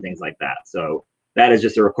forward and things like that. So that is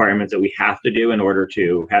just a requirement that we have to do in order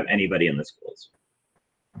to have anybody in the schools.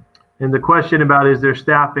 And the question about, is there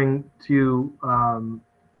staffing to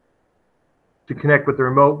connect with the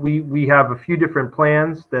remote, we have a few different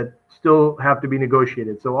plans that still have to be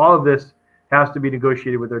negotiated. So all of this has to be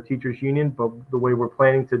negotiated with our teachers union, but the way we're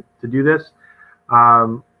planning to do this,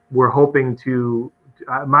 we're hoping to,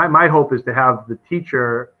 my hope is to have the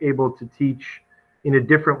teacher able to teach in a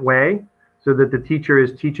different way, so that the teacher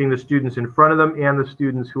is teaching the students in front of them and the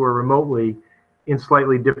students who are remotely in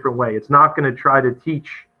slightly different way. It's not going to try to teach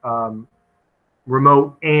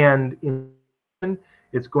remote and in.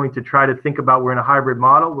 It's going to try to think about, we're in a hybrid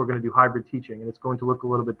model, we're going to do hybrid teaching, and it's going to look a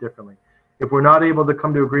little bit differently. If we're not able to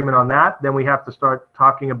come to agreement on that, then we have to start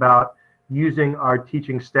talking about using our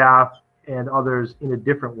teaching staff and others in a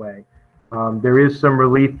different way. There is some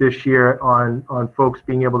relief this year on folks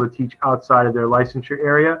being able to teach outside of their licensure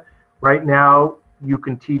area. Right now, you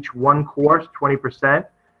can teach one course 20%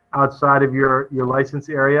 outside of your license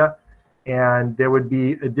area, and there would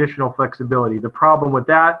be additional flexibility. The problem with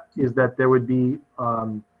that is that there would be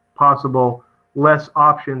possible less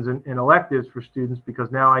options in electives for students,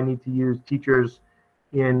 because now I need to use teachers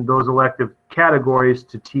in those elective categories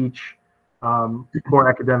to teach core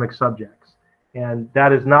academic subjects. And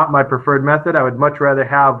that is not my preferred method. I would much rather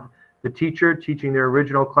have the teacher teaching their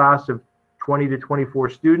original class of 20 to 24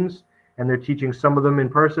 students, and they're teaching some of them in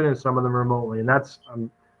person and some of them remotely. And that's,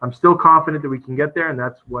 I'm still confident that we can get there, and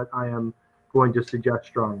that's what I am going to suggest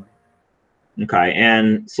strongly. Okay,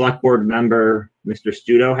 and Select Board Member Mr.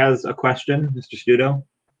 Studo has a question. Mr. Studo?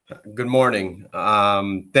 Good morning.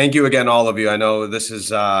 Thank you again, all of you. I know this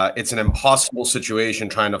is, it's an impossible situation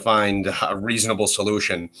trying to find a reasonable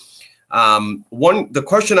solution. The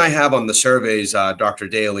question I have on the surveys, Dr.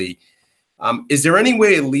 Daly, is there any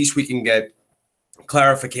way at least we can get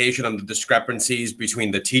clarification on the discrepancies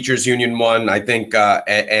between the teachers union one, I think,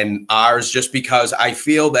 and ours, just because I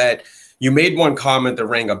feel that you made one comment that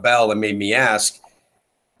rang a bell and made me ask,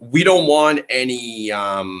 we don't want any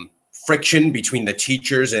friction between the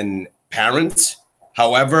teachers and parents.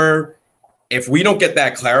 However, if we don't get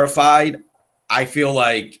that clarified, I feel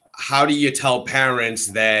like, how do you tell parents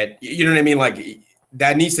that, you know what I mean? Like,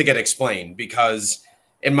 that needs to get explained, because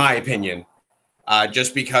in my opinion,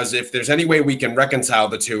 just because if there's any way we can reconcile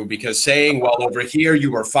the two, because saying, well, over here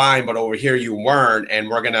you were fine, but over here you weren't, and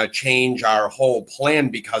we're going to change our whole plan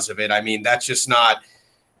because of it. I mean, that's just not,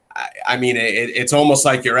 I mean, it's almost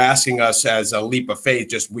like you're asking us as a leap of faith,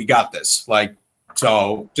 just, we got this. Like,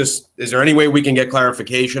 so just, is there any way we can get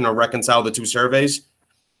clarification or reconcile the two surveys?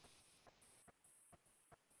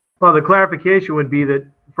 Well, the clarification would be that,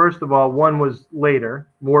 first of all, one was later,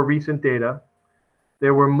 more recent data.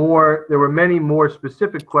 There were many more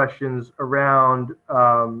specific questions around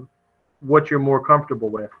what you're more comfortable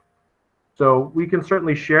with. So we can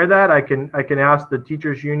certainly share that. I can ask the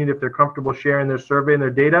teachers union if they're comfortable sharing their survey and their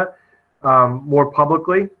data more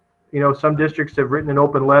publicly. You know, some districts have written an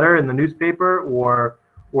open letter in the newspaper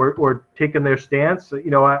or taken their stance. You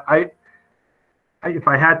know, if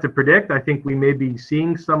I had to predict, I think we may be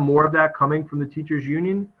seeing some more of that coming from the teachers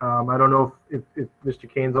union. I don't know if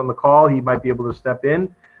Mr. Kane's on the call, he might be able to step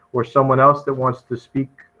in, or someone else that wants to speak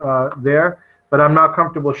there. But I'm not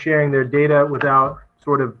comfortable sharing their data without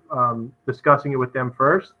sort of discussing it with them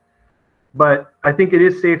first. But I think it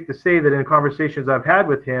is safe to say that in conversations I've had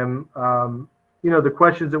with him, you know, the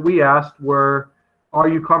questions that we asked were, are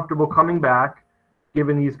you comfortable coming back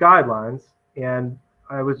given these guidelines? And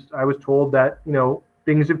I was told that, you know,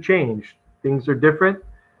 things have changed. Things are different.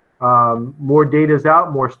 More data's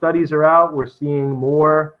out, more studies are out. We're seeing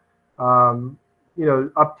more, you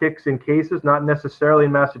know, upticks in cases, not necessarily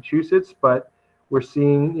in Massachusetts, but we're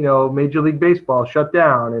seeing, you know, Major League Baseball shut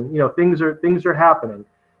down, and, you know, things are happening.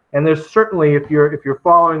 And there's certainly, if you're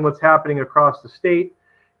following what's happening across the state,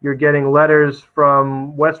 you're getting letters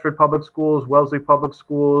from Westford Public Schools, Wellesley Public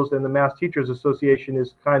Schools, and the Mass Teachers Association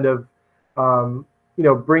is kind of, you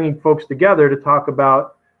know, bringing folks together to talk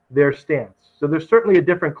about their stance. So there's certainly a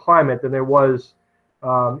different climate than there was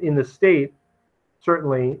in the state,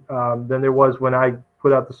 certainly, than there was when I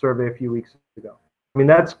put out the survey a few weeks ago. I mean,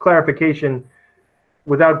 that's clarification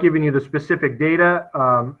without giving you the specific data.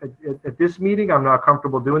 At this meeting, I'm not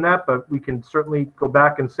comfortable doing that, but we can certainly go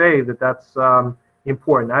back and say that that's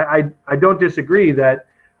important. I don't disagree that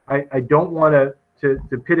I don't want to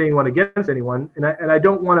pit anyone against anyone, and I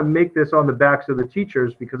don't want to make this on the backs of the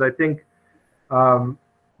teachers, because I think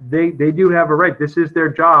they do have a right. This is their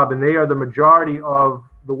job, and they are the majority of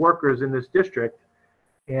the workers in this district.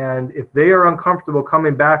 And if they are uncomfortable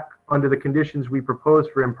coming back under the conditions we propose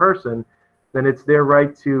for in person, then it's their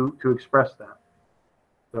right to express that.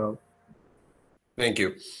 So, Thank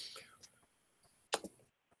you.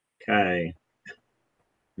 Okay.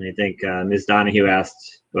 And I think Ms. Donahue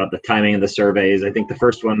asked about the timing of the surveys. I think the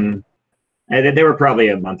first one, they were probably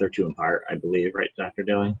a month or two apart, I believe, right, Dr.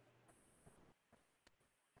 Dilling?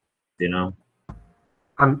 Do you know?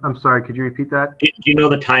 I'm sorry, could you repeat that? Do you know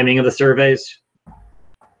the timing of the surveys?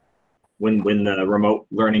 When the remote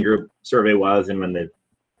learning group survey was and when the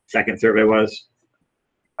second survey was?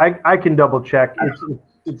 I can double check.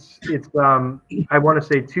 It's I want to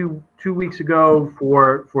say two weeks ago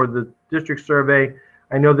for the district survey.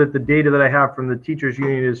 I know that the data that I have from the teachers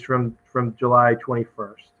union is from July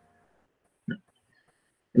 21st. I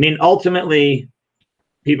mean, ultimately,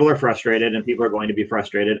 people are frustrated, and people are going to be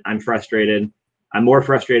frustrated. I'm frustrated. I'm more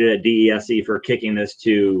frustrated at DESE for kicking this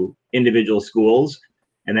to individual schools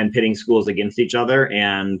and then pitting schools against each other.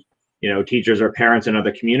 And, you know, teachers are parents in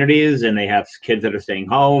other communities, and they have kids that are staying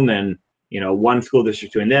home, and, you know, one school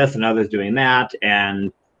district doing this and others doing that.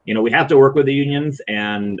 And, you know, we have to work with the unions.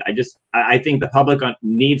 And I think the public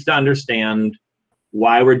needs to understand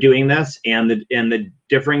why we're doing this and the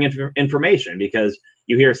differing information, because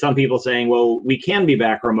you hear some people saying, well, we can be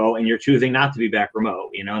back remote, and you're choosing not to be back remote,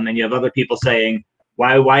 you know, and then you have other people saying,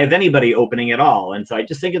 why is anybody opening at all? And so I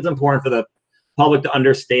just think it's important for the public to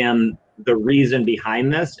understand the reason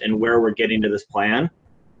behind this and where we're getting to this plan.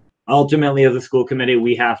 Ultimately, as a school committee,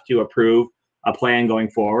 we have to approve a plan going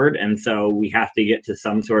forward. And so we have to get to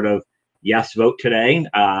some sort of yes vote today.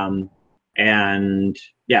 And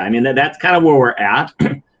yeah, I mean, that's kind of where we're at.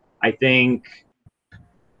 I think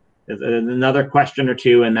there's another question or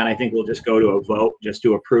two, and then I think we'll just go to a vote just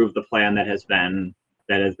to approve the plan that has been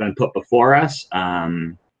put before us.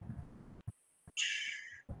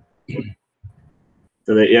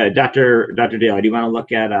 So that, yeah, Dr. Daly, do you want to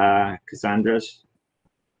look at Cassandra's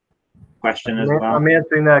question as well? I'm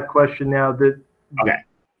answering that question now. Okay.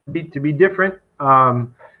 To be different,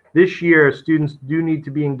 this year students do need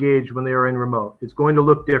to be engaged when they are in remote. It's going to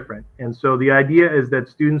look different, and so the idea is that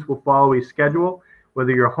students will follow a schedule.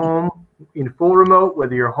 Whether you're home in full remote,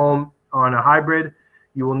 whether you're home on a hybrid,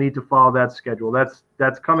 you will need to follow that schedule.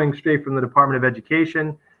 That's coming straight from the Department of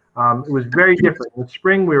Education. It was very different. In the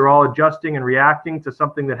spring, we were all adjusting and reacting to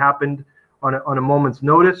something that happened on a moment's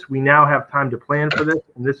notice. We now have time to plan for this,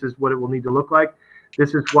 and this is what it will need to look like.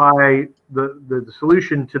 This is why the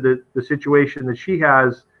solution to the situation that she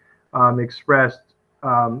has expressed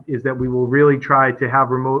is that we will really try to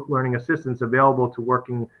have remote learning assistance available to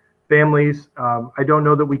working families. I don't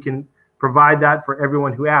know that we can provide that for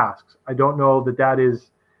everyone who asks. I don't know that that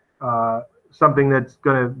is something that's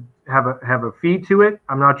going to have a fee to it.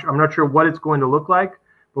 I'm not sure what it's going to look like,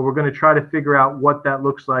 but we're going to try to figure out what that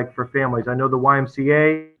looks like for families. I know the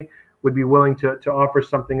YMCA would be willing to offer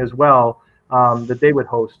something as well that they would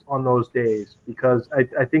host on those days, because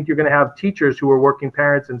I think you're going to have teachers who are working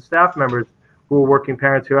parents and staff members who are working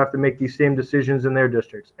parents who have to make these same decisions in their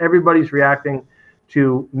districts. Everybody's reacting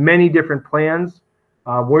to many different plans.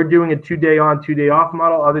 We're doing a 2-day on, 2-day off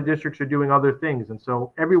model. Other districts are doing other things. And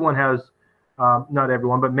so everyone has, not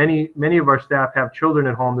everyone, but many of our staff have children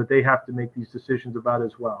at home that they have to make these decisions about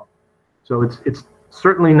as well. So it's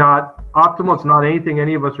certainly not optimal. It's not anything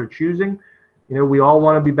any of us are choosing. You know, we all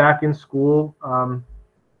want to be back in school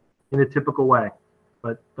in a typical way,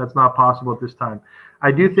 but that's not possible at this time.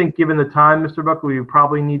 I do think, given the time, Mr. Buckley, we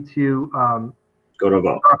probably need to go to a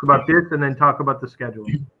vote. Talk about this and then talk about the schedule.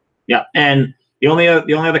 Yeah, and the only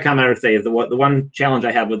other comment I would say is the one challenge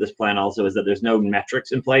I have with this plan also is that there's no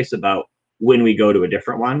metrics in place about when we go to a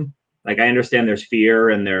different one. Like, I understand there's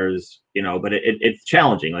fear and there's, you know, but it's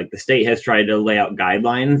challenging. Like, the state has tried to lay out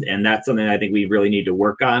guidelines, and that's something I think we really need to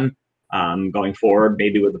work on going forward,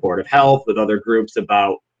 maybe with the Board of Health, with other groups,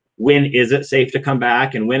 about when is it safe to come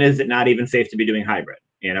back and when is it not even safe to be doing hybrid,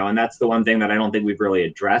 you know. And that's the one thing that I don't think we've really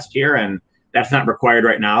addressed here, and that's not required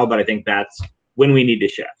right now, but I think that's when we need to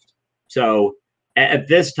shift. So at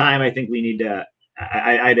this time, I think we need to,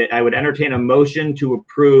 I would entertain a motion to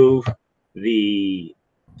approve the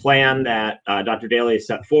plan that Dr. Daly has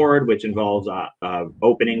set forward, which involves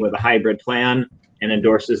opening with a hybrid plan and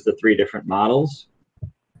endorses the 3 different models.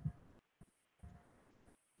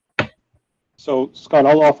 So Scott,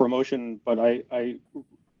 I'll offer a motion, but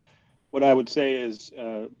what I would say is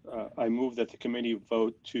I move that the committee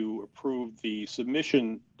vote to approve the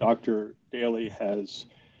submission Dr. Daly has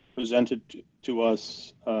presented to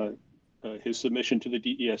us, his submission to the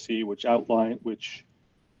DESE, which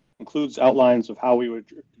includes outlines of how we would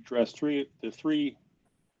address the three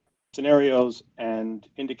scenarios, and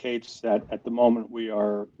indicates that at the moment we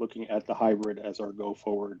are looking at the hybrid as our go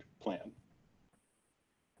forward plan.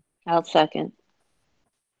 I'll second.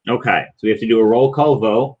 Okay, so we have to do a roll call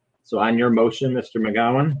vote. So on your motion, Mr.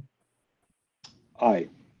 McGowan? Aye.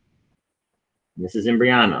 Mrs.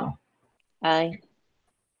 Imbriano? Aye.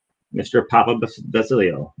 Mr. Papa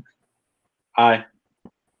Basilio? Aye.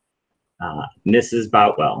 Mrs.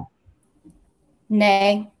 Boutwell?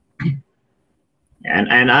 Nay.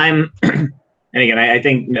 And I'm, and again, I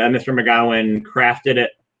think Mr. McGowan crafted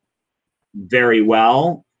it very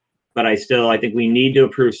well, but I think we need to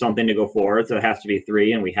approve something to go forward. So it has to be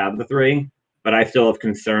 3, and we have the 3. But I still have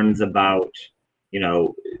concerns about,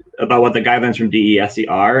 about what the guidelines from DESE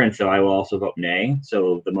are, and so I will also vote nay.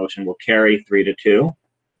 So the motion will carry 3-2.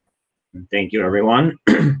 Thank you, everyone.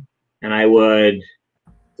 And I would,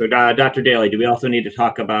 so Dr. Daly, do we also need to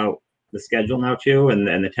talk about the schedule now too, and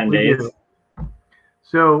the 10 days? Do.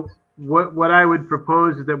 So what I would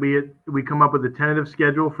propose is that we come up with a tentative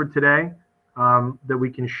schedule for today that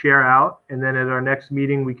we can share out, and then at our next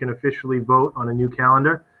meeting we can officially vote on a new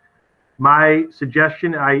calendar. My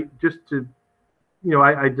suggestion, I discussed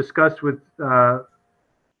with Mr.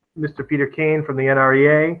 Peter Kane from the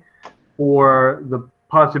NREA for the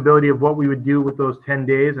possibility of what we would do with those 10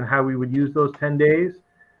 days and how we would use those 10 days.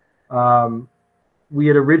 We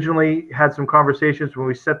had originally had some conversations when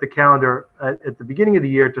we set the calendar at the beginning of the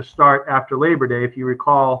year to start after Labor Day. If you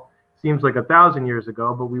recall, seems like 1,000 years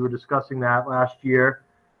ago, but we were discussing that last year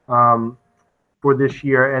for this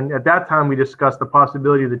year. And at that time, we discussed the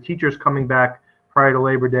possibility of the teachers coming back prior to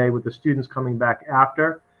Labor Day with the students coming back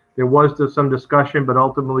after. There was some discussion, but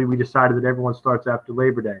ultimately we decided that everyone starts after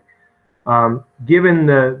Labor Day. Given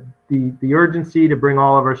the urgency to bring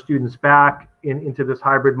all of our students back into this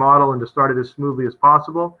hybrid model and to start it as smoothly as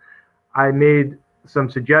possible, I made some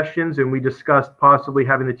suggestions, and we discussed possibly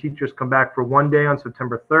having the teachers come back for 1 day on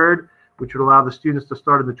September 3rd, which would allow the students to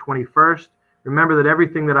start on the 21st. Remember that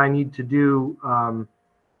everything that I need to do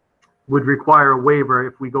would require a waiver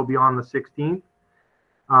if we go beyond the 16th.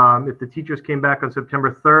 If the teachers came back on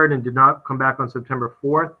September 3rd and did not come back on September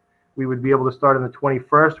 4th, we would be able to start on the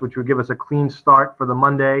 21st, which would give us a clean start for the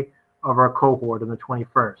Monday of our cohort on the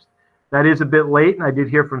 21st. That is a bit late, and I did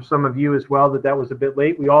hear from some of you as well that was a bit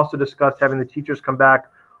late. We also discussed having the teachers come back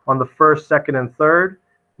on the 1st, 2nd, and 3rd,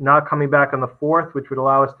 not coming back on the 4th, which would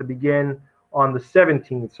allow us to begin on the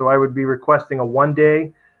 17th. So I would be requesting a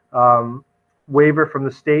 1-day waiver from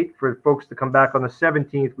the state for folks to come back on the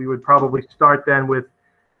 17th. We would probably start then with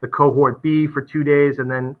the cohort B for 2 days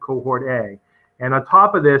and then cohort A. And on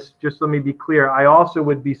top of this, just let me be clear, I also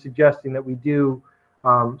would be suggesting that we do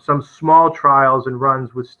some small trials and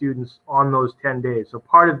runs with students on those 10 days. So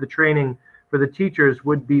part of the training for the teachers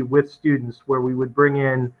would be with students, where we would bring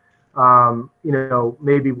in,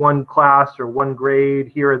 maybe one class or one grade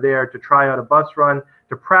here or there to try out a bus run,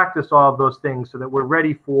 to practice all of those things so that we're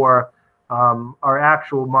ready for our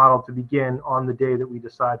actual model to begin on the day that we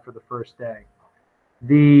decide for the first day.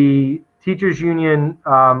 The teachers union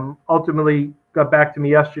ultimately got back to me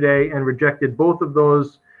yesterday and rejected both of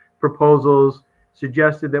those proposals,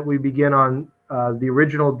 suggested that we begin on the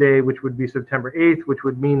original day, which would be September 8th, which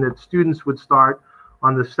would mean that students would start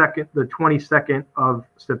on the 22nd of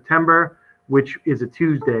September, which is a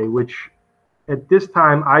Tuesday, which at this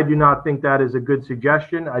time, I do not think that is a good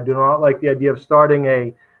suggestion. I do not like the idea of starting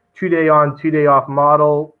a 2-day on, 2-day off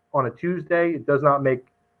model on a Tuesday. It does not make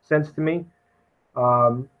sense to me.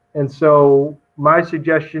 And so my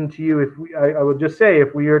suggestion to you, I would just say,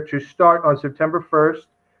 if we are to start on September 1st,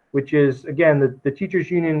 which is, again, the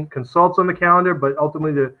teachers union consults on the calendar, but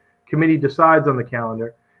ultimately the committee decides on the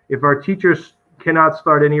calendar. If our teachers cannot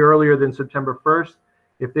start any earlier than September 1st,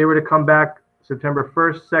 if they were to come back September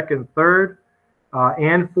 1st, 2nd, 3rd,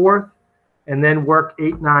 and 4th, and then work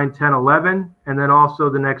 8, 9, 10, 11, and then also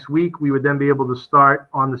the next week, we would then be able to start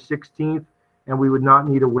on the 16th, and we would not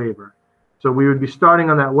need a waiver. So we would be starting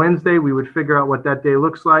on that Wednesday. We would figure out what that day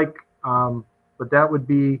looks like, but that would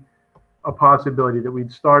be a possibility, that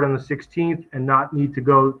we'd start on the 16th and not need to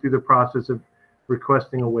go through the process of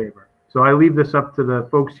requesting a waiver. So I leave this up to the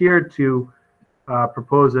folks here to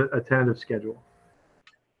propose a tentative schedule.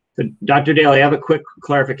 So Dr. Daly, I have a quick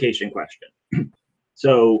clarification question.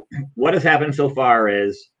 So what has happened so far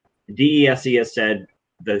is DESE has said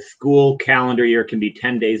the school calendar year can be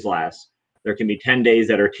 10 days less. There can be 10 days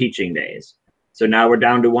that are teaching days. So now we're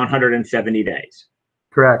down to 170 days.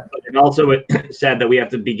 Correct. But it also said that we have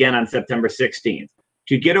to begin on September 16th.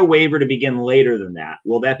 To get a waiver to begin later than that,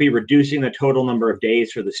 will that be reducing the total number of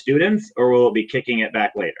days for the students, or will it be kicking it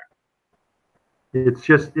back later? It's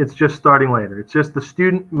just starting later. It's just the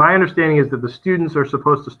student. My understanding is that the students are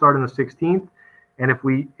supposed to start on the 16th, and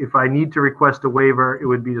if I need to request a waiver, it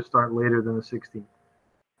would be to start later than the 16th.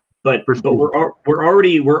 But we're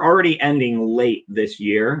already ending late this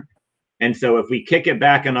year, and so if we kick it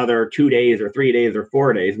back another 2 days or 3 days or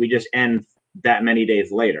 4 days, we just end that many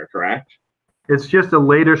days later, correct? It's just a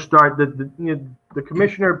later start. The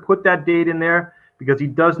commissioner put that date in there because he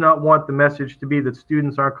does not want the message to be that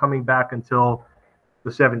students aren't coming back until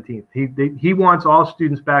the 17th. He wants all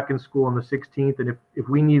students back in school on the 16th, and if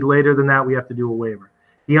we need later than that, we have to do a waiver.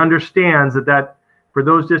 He understands that for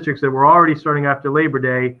those districts that were already starting after Labor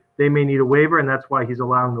Day, they may need a waiver, and that's why he's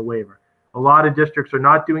allowing the waiver. A lot of districts are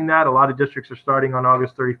not doing that. A lot of districts are starting on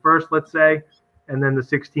August 31st, let's say, and then the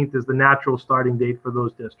 16th is the natural starting date for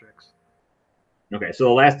those districts. Okay, so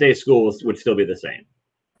the last day of school would still be the same,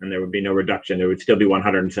 and there would be no reduction. There would still be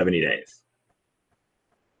 170 days.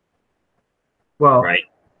 Well, right.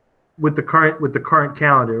 With the current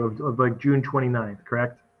calendar of like June 29th,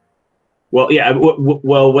 correct? Well, yeah.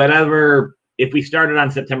 Well, whatever. If we started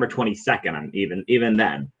on September 22nd, even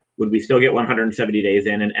then, would we still get 170 days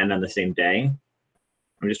in and end on the same day?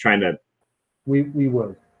 I'm just trying to. We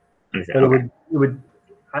would. Understand. But Okay. it would.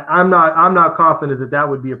 I'm not confident that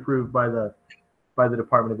would be approved by the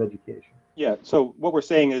Department of Education. Yeah. So what we're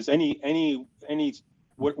saying is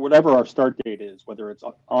whatever our start date is, whether it's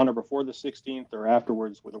on or before the 16th or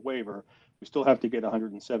afterwards with a waiver, we still have to get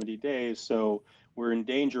 170 days. So we're in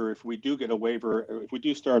danger if we do get a waiver, if we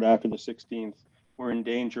do start after the 16th, we're in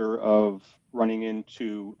danger of running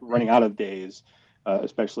out of days,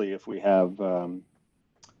 especially if we have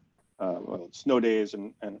snow days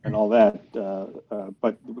and all that.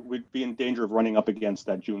 But we'd be in danger of running up against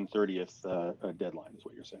that June 30th deadline, is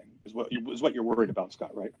what you're saying, is what you're worried about,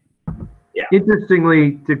 Scott, right? Yeah.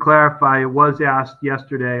 Interestingly, to clarify, it was asked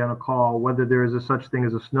yesterday on a call whether there is a such thing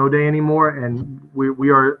as a snow day anymore, and we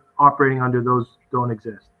are operating under those don't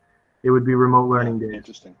exist. It would be remote learning days.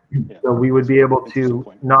 Interesting. Yeah. So we would be able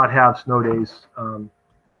to not have snow days. So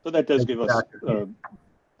that does give us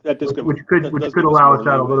which could allow us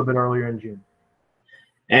out a little bit earlier in June.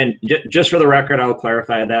 And just for the record, I'll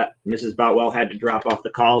clarify that Mrs. Boutwell had to drop off the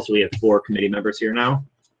call, so we have 4 committee members here now.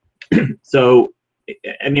 So,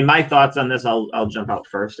 I mean, my thoughts on this, I'll jump out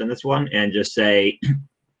first in this one and just say,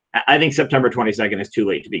 I think September 22nd is too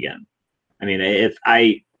late to begin. I mean, if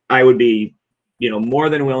I would be, more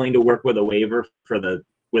than willing to work with a waiver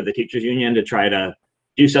with the teachers union to try to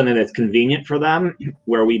do something that's convenient for them,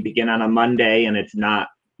 where we begin on a Monday and it's not,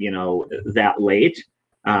 that late.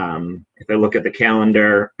 If I look at the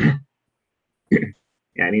calendar, yeah,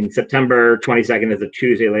 I mean, September 22nd is a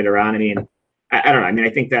Tuesday later on. I mean, I don't know. I mean, I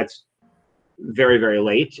think that's very, very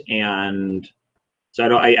late. And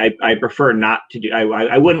so I prefer not to do,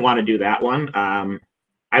 I wouldn't want to do that one.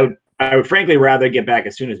 I would frankly rather get back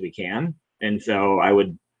as soon as we can. And so I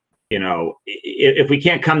would, if we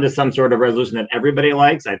can't come to some sort of resolution that everybody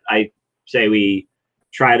likes, I say we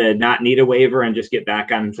try to not need a waiver and just get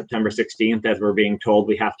back on September 16th as we're being told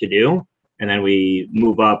we have to do. And then we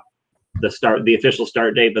move up the official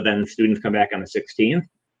start date, but then students come back on the 16th.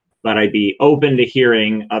 But I'd be open to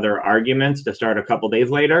hearing other arguments to start a couple days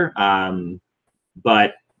later.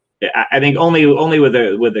 But I think only with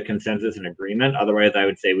the consensus and agreement. Otherwise, I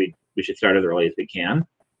would say we should start as early as we can.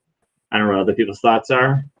 I don't know what other people's thoughts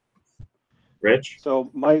are. Rich?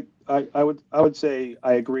 So I would say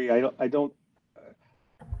I agree. I don't.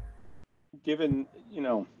 Given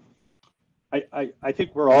I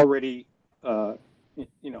think we're already I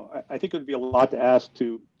think it would be a lot to ask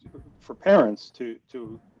for parents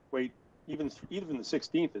to wait. Even the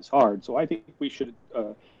 16th is hard. So I think we should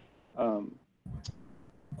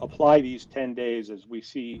apply these 10 days as we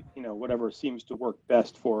see, whatever seems to work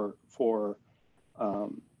best for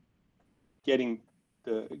getting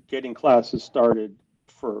classes started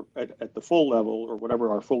at the full level, or whatever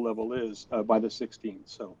our full level is, by the 16th.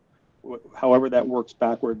 So however that works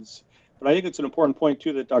backwards. But I think it's an important point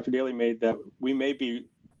too that Dr. Daly made, that we may be,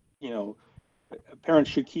 parents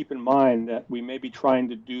should keep in mind that we may be trying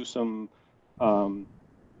to do some,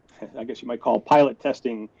 I guess you might call pilot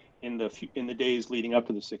testing in the days leading up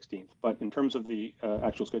to the 16th. But in terms of the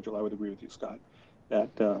actual schedule, I would agree with you, Scott, that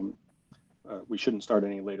we shouldn't start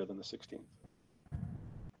any later than the 16th.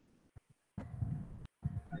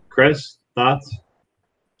 Chris, thoughts?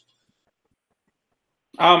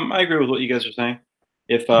 I agree with what you guys are saying.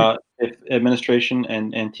 If administration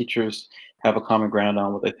and teachers have a common ground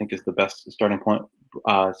on what they think is the best starting point,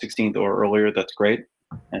 16th or earlier, that's great.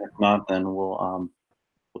 And if not, then we'll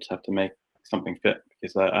just have to make something fit,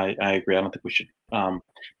 because I agree. I don't think we should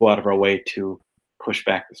go out of our way to push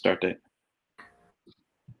back the start date.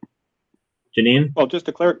 Janine? Well, just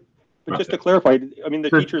to clarify, I mean, the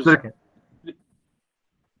teachers, the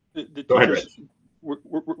Go ahead, teachers,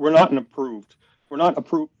 we're not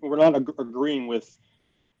agreeing with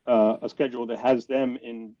a schedule that has them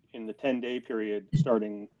in the 10-day period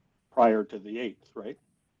starting prior to the 8th, right?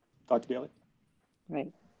 Dr. Daly?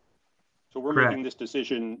 Right. So we're Correct. making this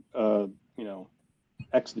decision,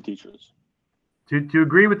 X the teachers. To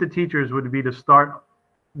agree with the teachers would be to start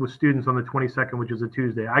with students on the 22nd, which is a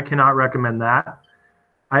Tuesday. I cannot recommend that.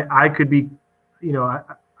 I could be,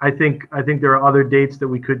 I think there are other dates that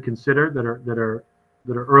we could consider that are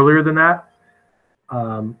earlier than that.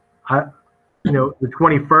 The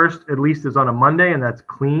 21st at least is on a Monday, and that's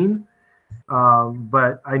clean.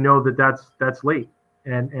 But I know that that's late,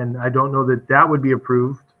 and I don't know that would be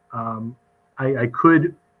approved. I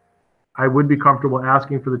would be comfortable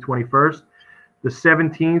asking for the 21st. The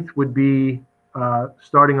 17th would be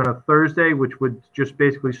starting on a Thursday, which would just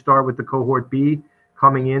basically start with the cohort B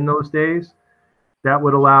coming in those days. That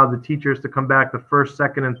would allow the teachers to come back the 1st,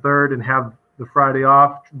 2nd, and 3rd and have the Friday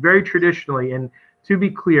off. Very traditionally, and to be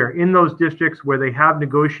clear, in those districts where they have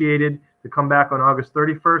negotiated to come back on August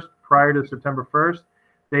 31st prior to September 1st,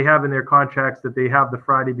 they have in their contracts that they have the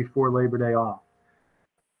Friday before Labor Day off.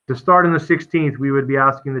 To start on the 16th, we would be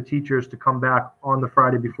asking the teachers to come back on the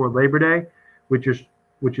Friday before Labor Day, which is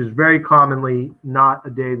very commonly not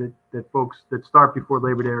a day that folks that start before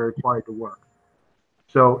Labor Day are required to work.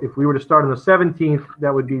 So if we were to start on the 17th,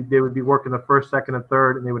 they would be working the 1st, 2nd, and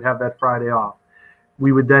 3rd, and they would have that Friday off.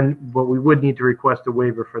 We would need to request a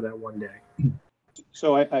waiver for that one day.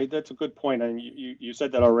 So that's a good point, and you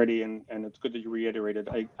said that already, and it's good that you reiterated.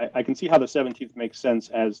 I can see how the 17th makes sense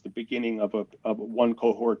as the beginning of one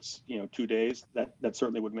cohort's 2 days. That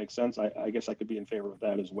certainly would make sense. I guess I could be in favor of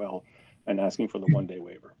that as well, and asking for the 1-day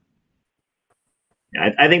waiver. Yeah,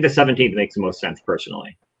 I think the 17th makes the most sense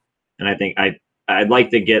personally, and I think I'd like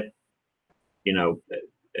to get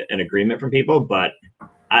an agreement from people, but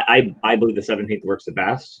I believe the 17th works the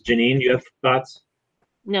best. Janine, you have thoughts?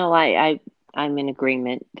 No, I'm in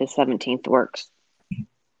agreement. The 17th works.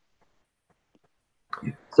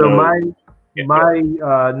 So my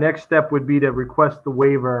next step would be to request the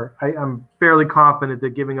waiver. I'm fairly confident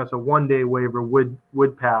that giving us a 1-day waiver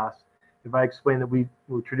would pass. If I explain that we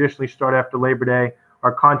traditionally start after Labor Day,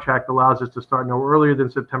 our contract allows us to start no earlier than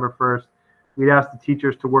September 1st. We'd ask the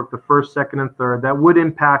teachers to work the 1st, 2nd, and 3rd. That would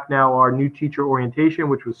impact now our new teacher orientation,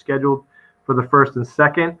 which was scheduled for the 1st and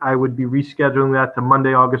 2nd. I would be rescheduling that to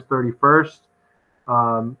Monday, August 31st.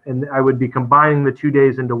 And I would be combining the 2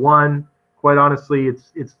 days into one. Quite honestly,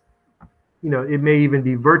 it's it may even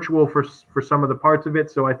be virtual for some of the parts of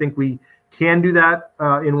it. So I think we can do that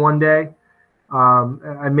in 1 day.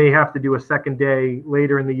 I may have to do a 2nd day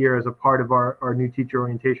later in the year as a part of our new teacher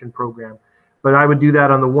orientation program. But I would do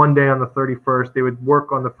that on the 1 day on the 31st. They would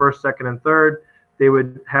work on the 1st, 2nd, and 3rd. They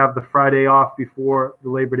would have the Friday off before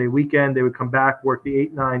the Labor Day weekend. They would come back, work the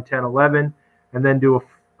 8, 9, 10, 11, and then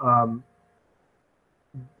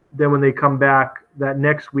then when they come back that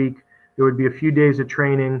next week, there would be a few days of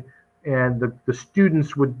training, and the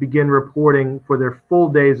students would begin reporting for their full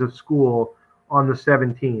days of school on the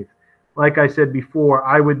 17th. Like I said before,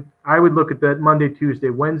 I would look at that Monday,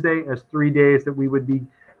 Tuesday, Wednesday as 3 days that we would be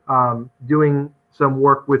doing some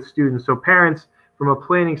work with students. So parents, from a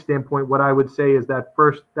planning standpoint, what I would say is that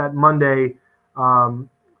Monday,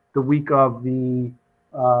 the week of the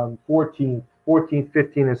 14th, 15th,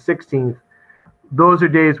 and 16th, those are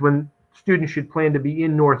days when students should plan to be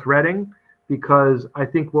in North Reading, because I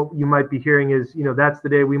think what you might be hearing is, that's the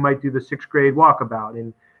day we might do the 6th grade walkabout.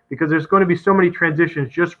 And because there's going to be so many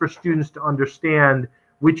transitions just for students to understand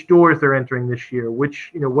which doors they're entering this year,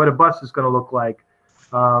 what a bus is going to look like,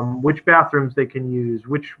 which bathrooms they can use,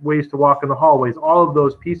 which ways to walk in the hallways, all of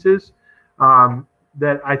those pieces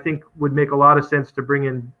that I think would make a lot of sense to bring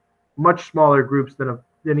in much smaller groups than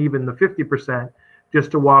even the 50%,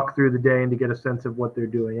 just to walk through the day and to get a sense of what they're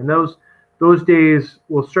doing. And those days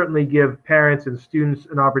will certainly give parents and students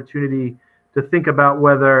an opportunity to think about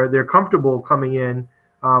whether they're comfortable coming in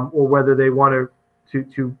or whether they want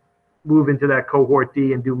to move into that cohort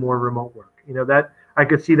D and do more remote work. That I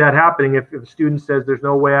could see that happening if a student says there's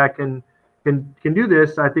no way I can can do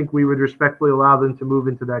this, I think we would respectfully allow them to move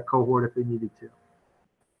into that cohort if they needed to.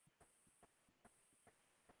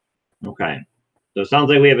 Okay. So it sounds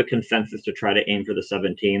like we have a consensus to try to aim for the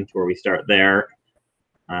 17th, where we start there.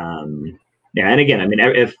 Yeah, and again, I mean,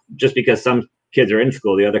 if just because some kids are in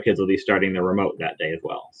school, the other kids will be starting their remote that day as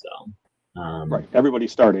well. So right,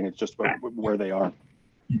 everybody's starting. It's just where they are.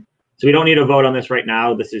 So we don't need to vote on this right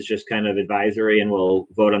now. This is just kind of advisory, and we'll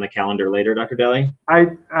vote on the calendar later, Dr. Daly.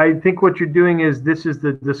 I think what you're doing is this is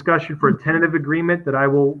the discussion for a tentative agreement that I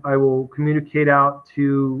will communicate out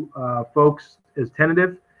to folks as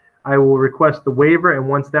tentative. I will request the waiver, and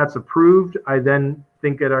once that's approved, I then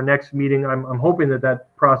think at our next meeting, I'm hoping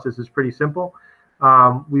that process is pretty simple.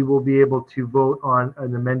 We will be able to vote on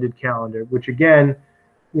an amended calendar, which again,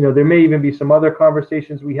 you know, there may even be some other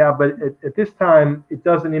conversations we have, but at this time, it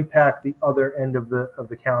doesn't impact the other end of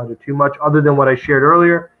the calendar too much, other than what I shared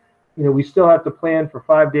earlier. You know, we still have to plan for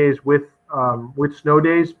 5 days with snow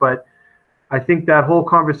days, but I think that whole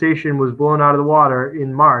conversation was blown out of the water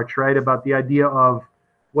in March, right? About the idea of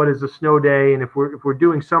what is a snow day, and if we're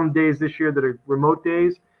doing some days this year that are remote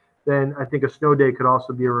days, then I think a snow day could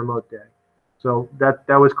also be a remote day. So that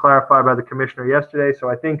was clarified by the commissioner yesterday. So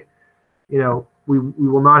I think, you know, we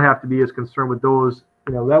will not have to be as concerned with those.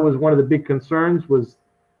 You know, that was one of the big concerns. Was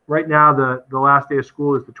right now the last day of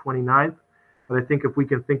school is the 29th, but I think if we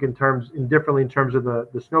can think differently in terms of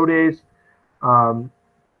the snow days,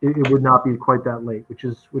 it would not be quite that late,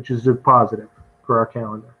 which is a positive for our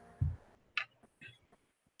calendar.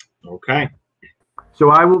 Okay.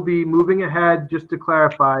 So I will be moving ahead. Just to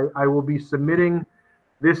clarify, I will be submitting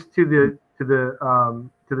this to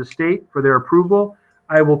the state for their approval.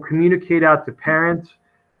 I will communicate out to parents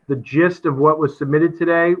the gist of what was submitted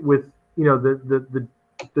today with, you know,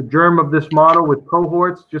 the germ of this model with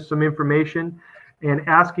cohorts, just some information, and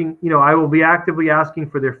asking, you know, I will be actively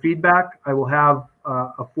asking for their feedback. I will have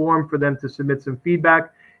a form for them to submit some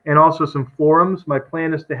feedback and also some forums. My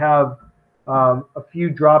plan is to have a few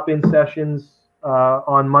drop-in sessions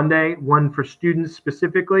on Monday, one for students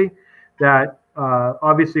specifically that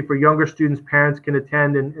obviously for younger students, parents can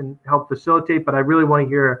attend and help facilitate, but I really want to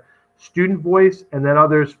hear student voice and then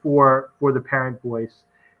others for the parent voice.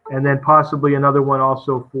 And then possibly another one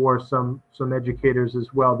also for some educators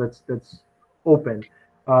as well that's open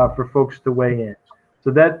for folks to weigh in.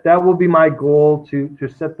 So that will be my goal to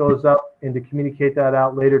set those up and to communicate that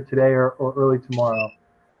out later today or early tomorrow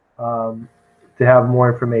to have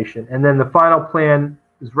more information. And then the final plan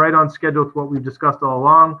is right on schedule with what we've discussed all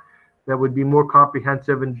along. That would be more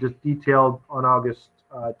comprehensive and just detailed on August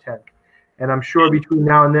 10th. And I'm sure between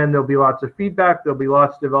now and then, there'll be lots of feedback. There'll be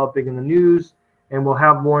lots developing in the news, and we'll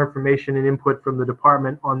have more information and input from the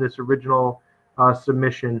department on this original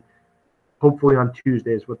submission, hopefully on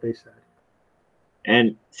Tuesday is what they said.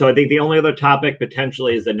 And so I think the only other topic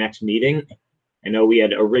potentially is the next meeting. I know we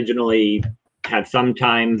had originally had some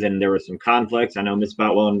times and there were some conflicts. I know Ms.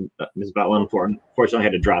 Botwell unfortunately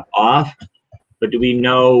had to drop off. But do we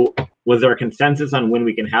know, was there a consensus on when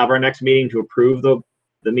we can have our next meeting to approve the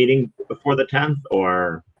meeting before the 10th,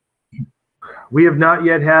 or? We have not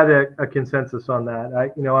yet had a consensus on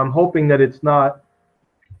that. I'm hoping that it's not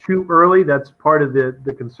too early. That's part of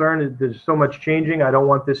the concern. There's so much changing. I don't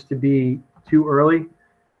want this to be too early.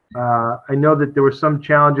 I know that there were some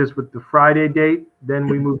challenges with the Friday date. Then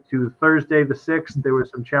we moved to Thursday, the 6th. There were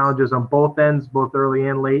some challenges on both ends, both early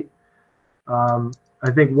and late. I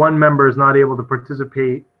think one member is not able to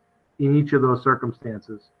participate in each of those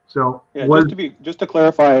circumstances. So yeah, just to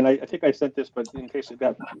clarify, and I think I sent this, but in case it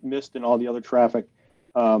got missed in all the other traffic,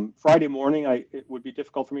 Friday morning it would be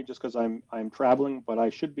difficult for me just because I'm traveling, but I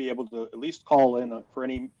should be able to at least call in for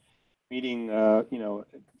any meeting,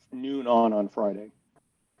 noon on Friday.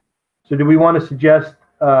 So do we want to suggest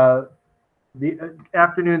the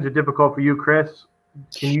afternoons are difficult for you, Chris?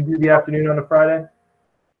 Can you do the afternoon on a Friday?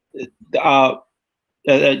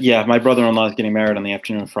 Yeah, my brother-in-law is getting married on the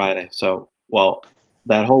afternoon of Friday. So, well,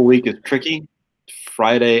 that whole week is tricky.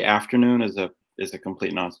 Friday afternoon is a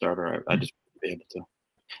complete non-starter. I just won't be able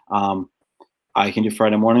to. I can do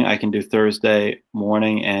Friday morning. I can do Thursday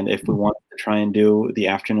morning. And if we want to try and do the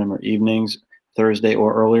afternoon or evenings, Thursday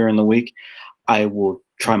or earlier in the week, I will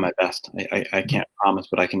try my best. I can't promise,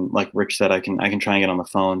 but I can, like Rich said, I can try and get on the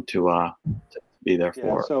phone to be there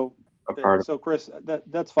for. So Chris,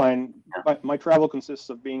 that's fine. Yeah. My travel consists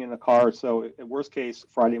of being in the car. So at worst case,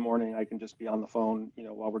 Friday morning, I can just be on the phone,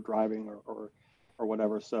 while we're driving or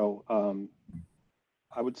whatever. So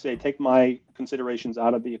I would say take my considerations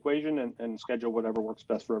out of the equation and schedule whatever works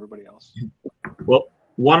best for everybody else. Well,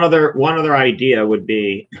 one other idea would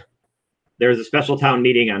be there's a special town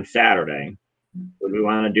meeting on Saturday. Would we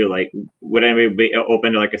want to do like, would anybody be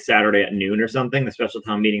open to like a Saturday at noon or something? The special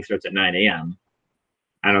town meeting starts at 9 a.m.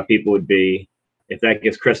 I don't know if people would be, if that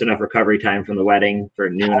gives Chris enough recovery time from the wedding for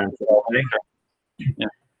noon on Saturday. Yeah.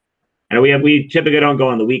 And we typically don't go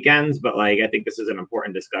on the weekends, but like I think this is an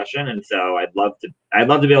important discussion, and so I'd love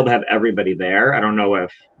to be able to have everybody there. I don't know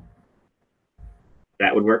if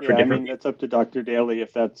that would work for Yeah, I different. mean, that's up to Dr. Daly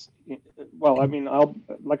if that's, well, I mean,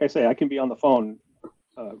 like I say, I can be on the phone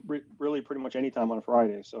really pretty much anytime on a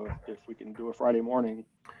Friday. So if we can do a Friday morning,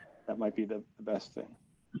 that might be the best thing.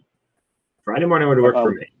 Friday morning would work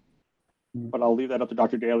for me. But I'll leave that up to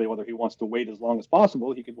Dr. Daly, whether he wants to wait as long as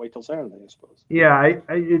possible. He could wait till Saturday, I suppose. Yeah,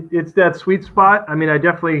 it's that sweet spot. I mean, I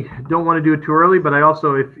definitely don't want to do it too early, but I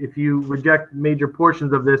also, if you reject major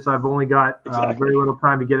portions of this, I've only got very little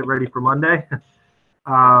time to get it ready for Monday.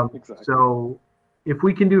 Exactly. So if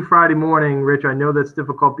we can do Friday morning, Rich, I know that's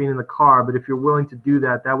difficult being in the car, but if you're willing to do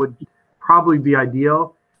that, that would probably be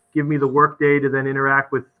ideal. Give me the work day to then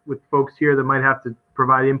interact with folks here that might have to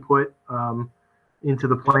provide input into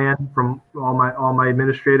the plan from all my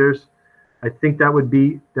administrators. I think that would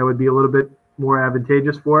be a little bit more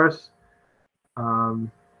advantageous for us.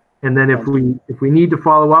 And then if we need to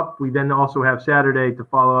follow up, we then also have Saturday to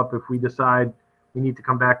follow up if we decide we need to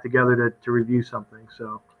come back together to review something.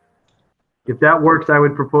 So if that works, I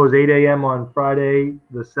would propose 8 a.m. on Friday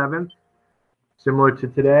the 7th, similar to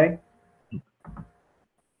today.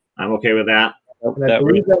 I'm okay with that. And I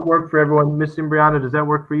believe that worked for everyone. Miss Imbriana, does that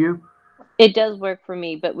work for you? It does work for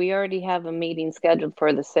me, but we already have a meeting scheduled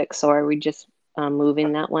for the 6th, so are we just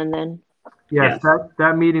moving that one then? Yes,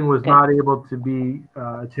 that meeting was not able to be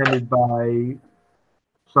attended by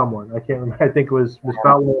someone. I can't remember. I think it was Ms.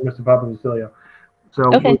 Fowler or Mr. Papavasilio. So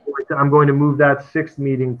I'm going to move that 6th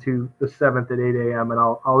meeting to the 7th at 8 a.m. and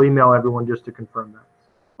I'll email everyone just to confirm that.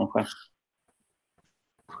 Okay.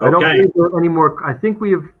 I don't think there are any more. I think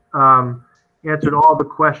we have answered all the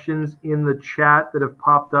questions in the chat that have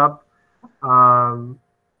popped up.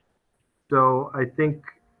 So I think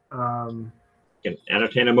Can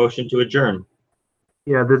entertain a motion to adjourn.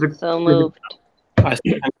 Yeah, so moved.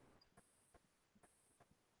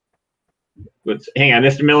 Hang on,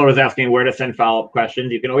 Mr. Miller was asking where to send follow-up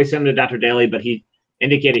questions. You can always send them to Dr. Daly, but he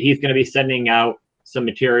indicated he's going to be sending out some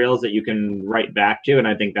materials that you can write back to, and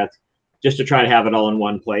I think that's just to try to have it all in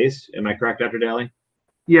one place. Am I correct, Dr. Daly?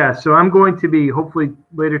 Yeah, so I'm going to be hopefully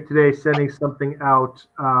later today sending something out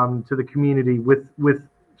to the community with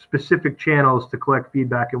specific channels to collect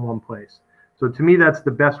feedback in one place. So to me, that's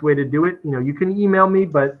the best way to do it. You know, you can email me,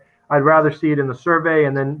 but I'd rather see it in the survey,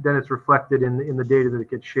 and then it's reflected in the data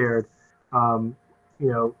that gets shared. You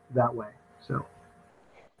know, that way. So.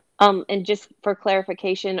 And just for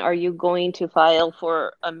clarification, are you going to file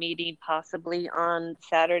for a meeting possibly on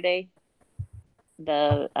Saturday,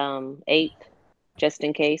 the 8th, just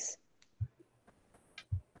in case?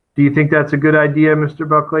 Do you think that's a good idea, Mr.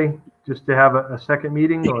 Buckley, just to have a second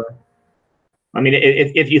meeting? Or? I mean,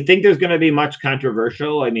 if you think there's going to be much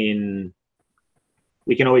controversial, I mean,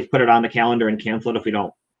 we can always put it on the calendar and cancel it if we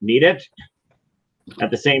don't need it.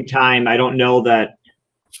 At the same time, I don't know that,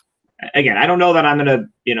 again, I don't know that I'm going to,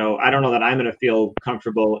 you know, I don't know that I'm going to feel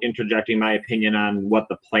comfortable interjecting my opinion on what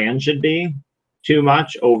the plan should be too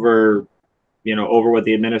much over, you know, over what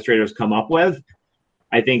the administrators come up with.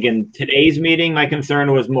 I think in today's meeting, my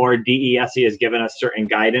concern was more DESE has given us certain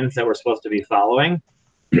guidance that we're supposed to be following.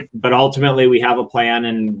 But ultimately, we have a plan,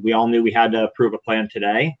 and we all knew we had to approve a plan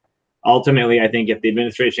today. Ultimately, I think if the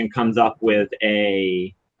administration comes up with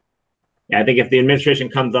a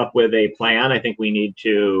plan, I think we need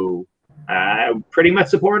to pretty much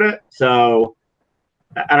support it. So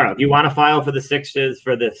I don't know. If you want to file for the 6th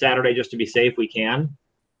for the Saturday just to be safe, we can.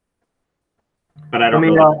 But I don't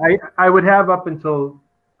know. I would have up until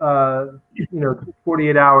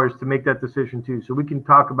 48 hours to make that decision too. So we can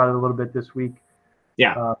talk about it a little bit this week.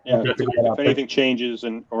 Yeah. If anything changes,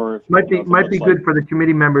 or if, might be good for the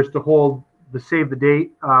committee members to hold the save the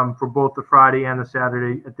date for both the Friday and the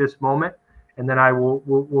Saturday at this moment, and then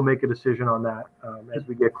we'll make a decision on that as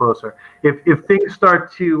we get closer. If things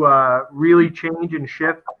start to really change and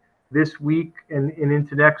shift this week and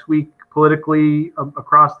into next week politically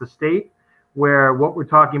across the state, where what we're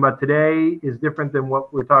talking about today is different than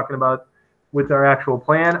what we're talking about with our actual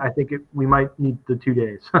plan, I think we might need the 2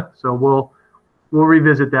 days. So we'll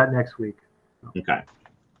revisit that next week. Okay.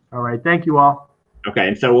 All right. Thank you all. Okay,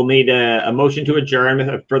 and so we'll need a motion to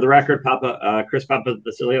adjourn. For the record, Chris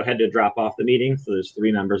Papavasilio had to drop off the meeting, so there's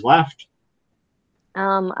 3 members left.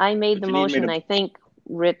 I made the motion. I think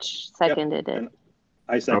Rich seconded it.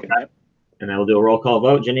 I second it. And then we'll do a roll call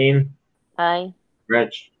vote. Janine? Aye.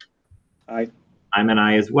 Rich? Aye. I'm an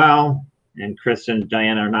aye as well. And Chris and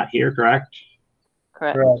Diana are not here, correct?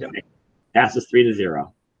 Correct. Correct. Passes 3-0.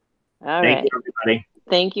 All Thank right. you, everybody.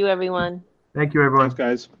 Thank you, everyone. Thank you, everyone.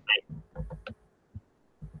 Thanks, guys.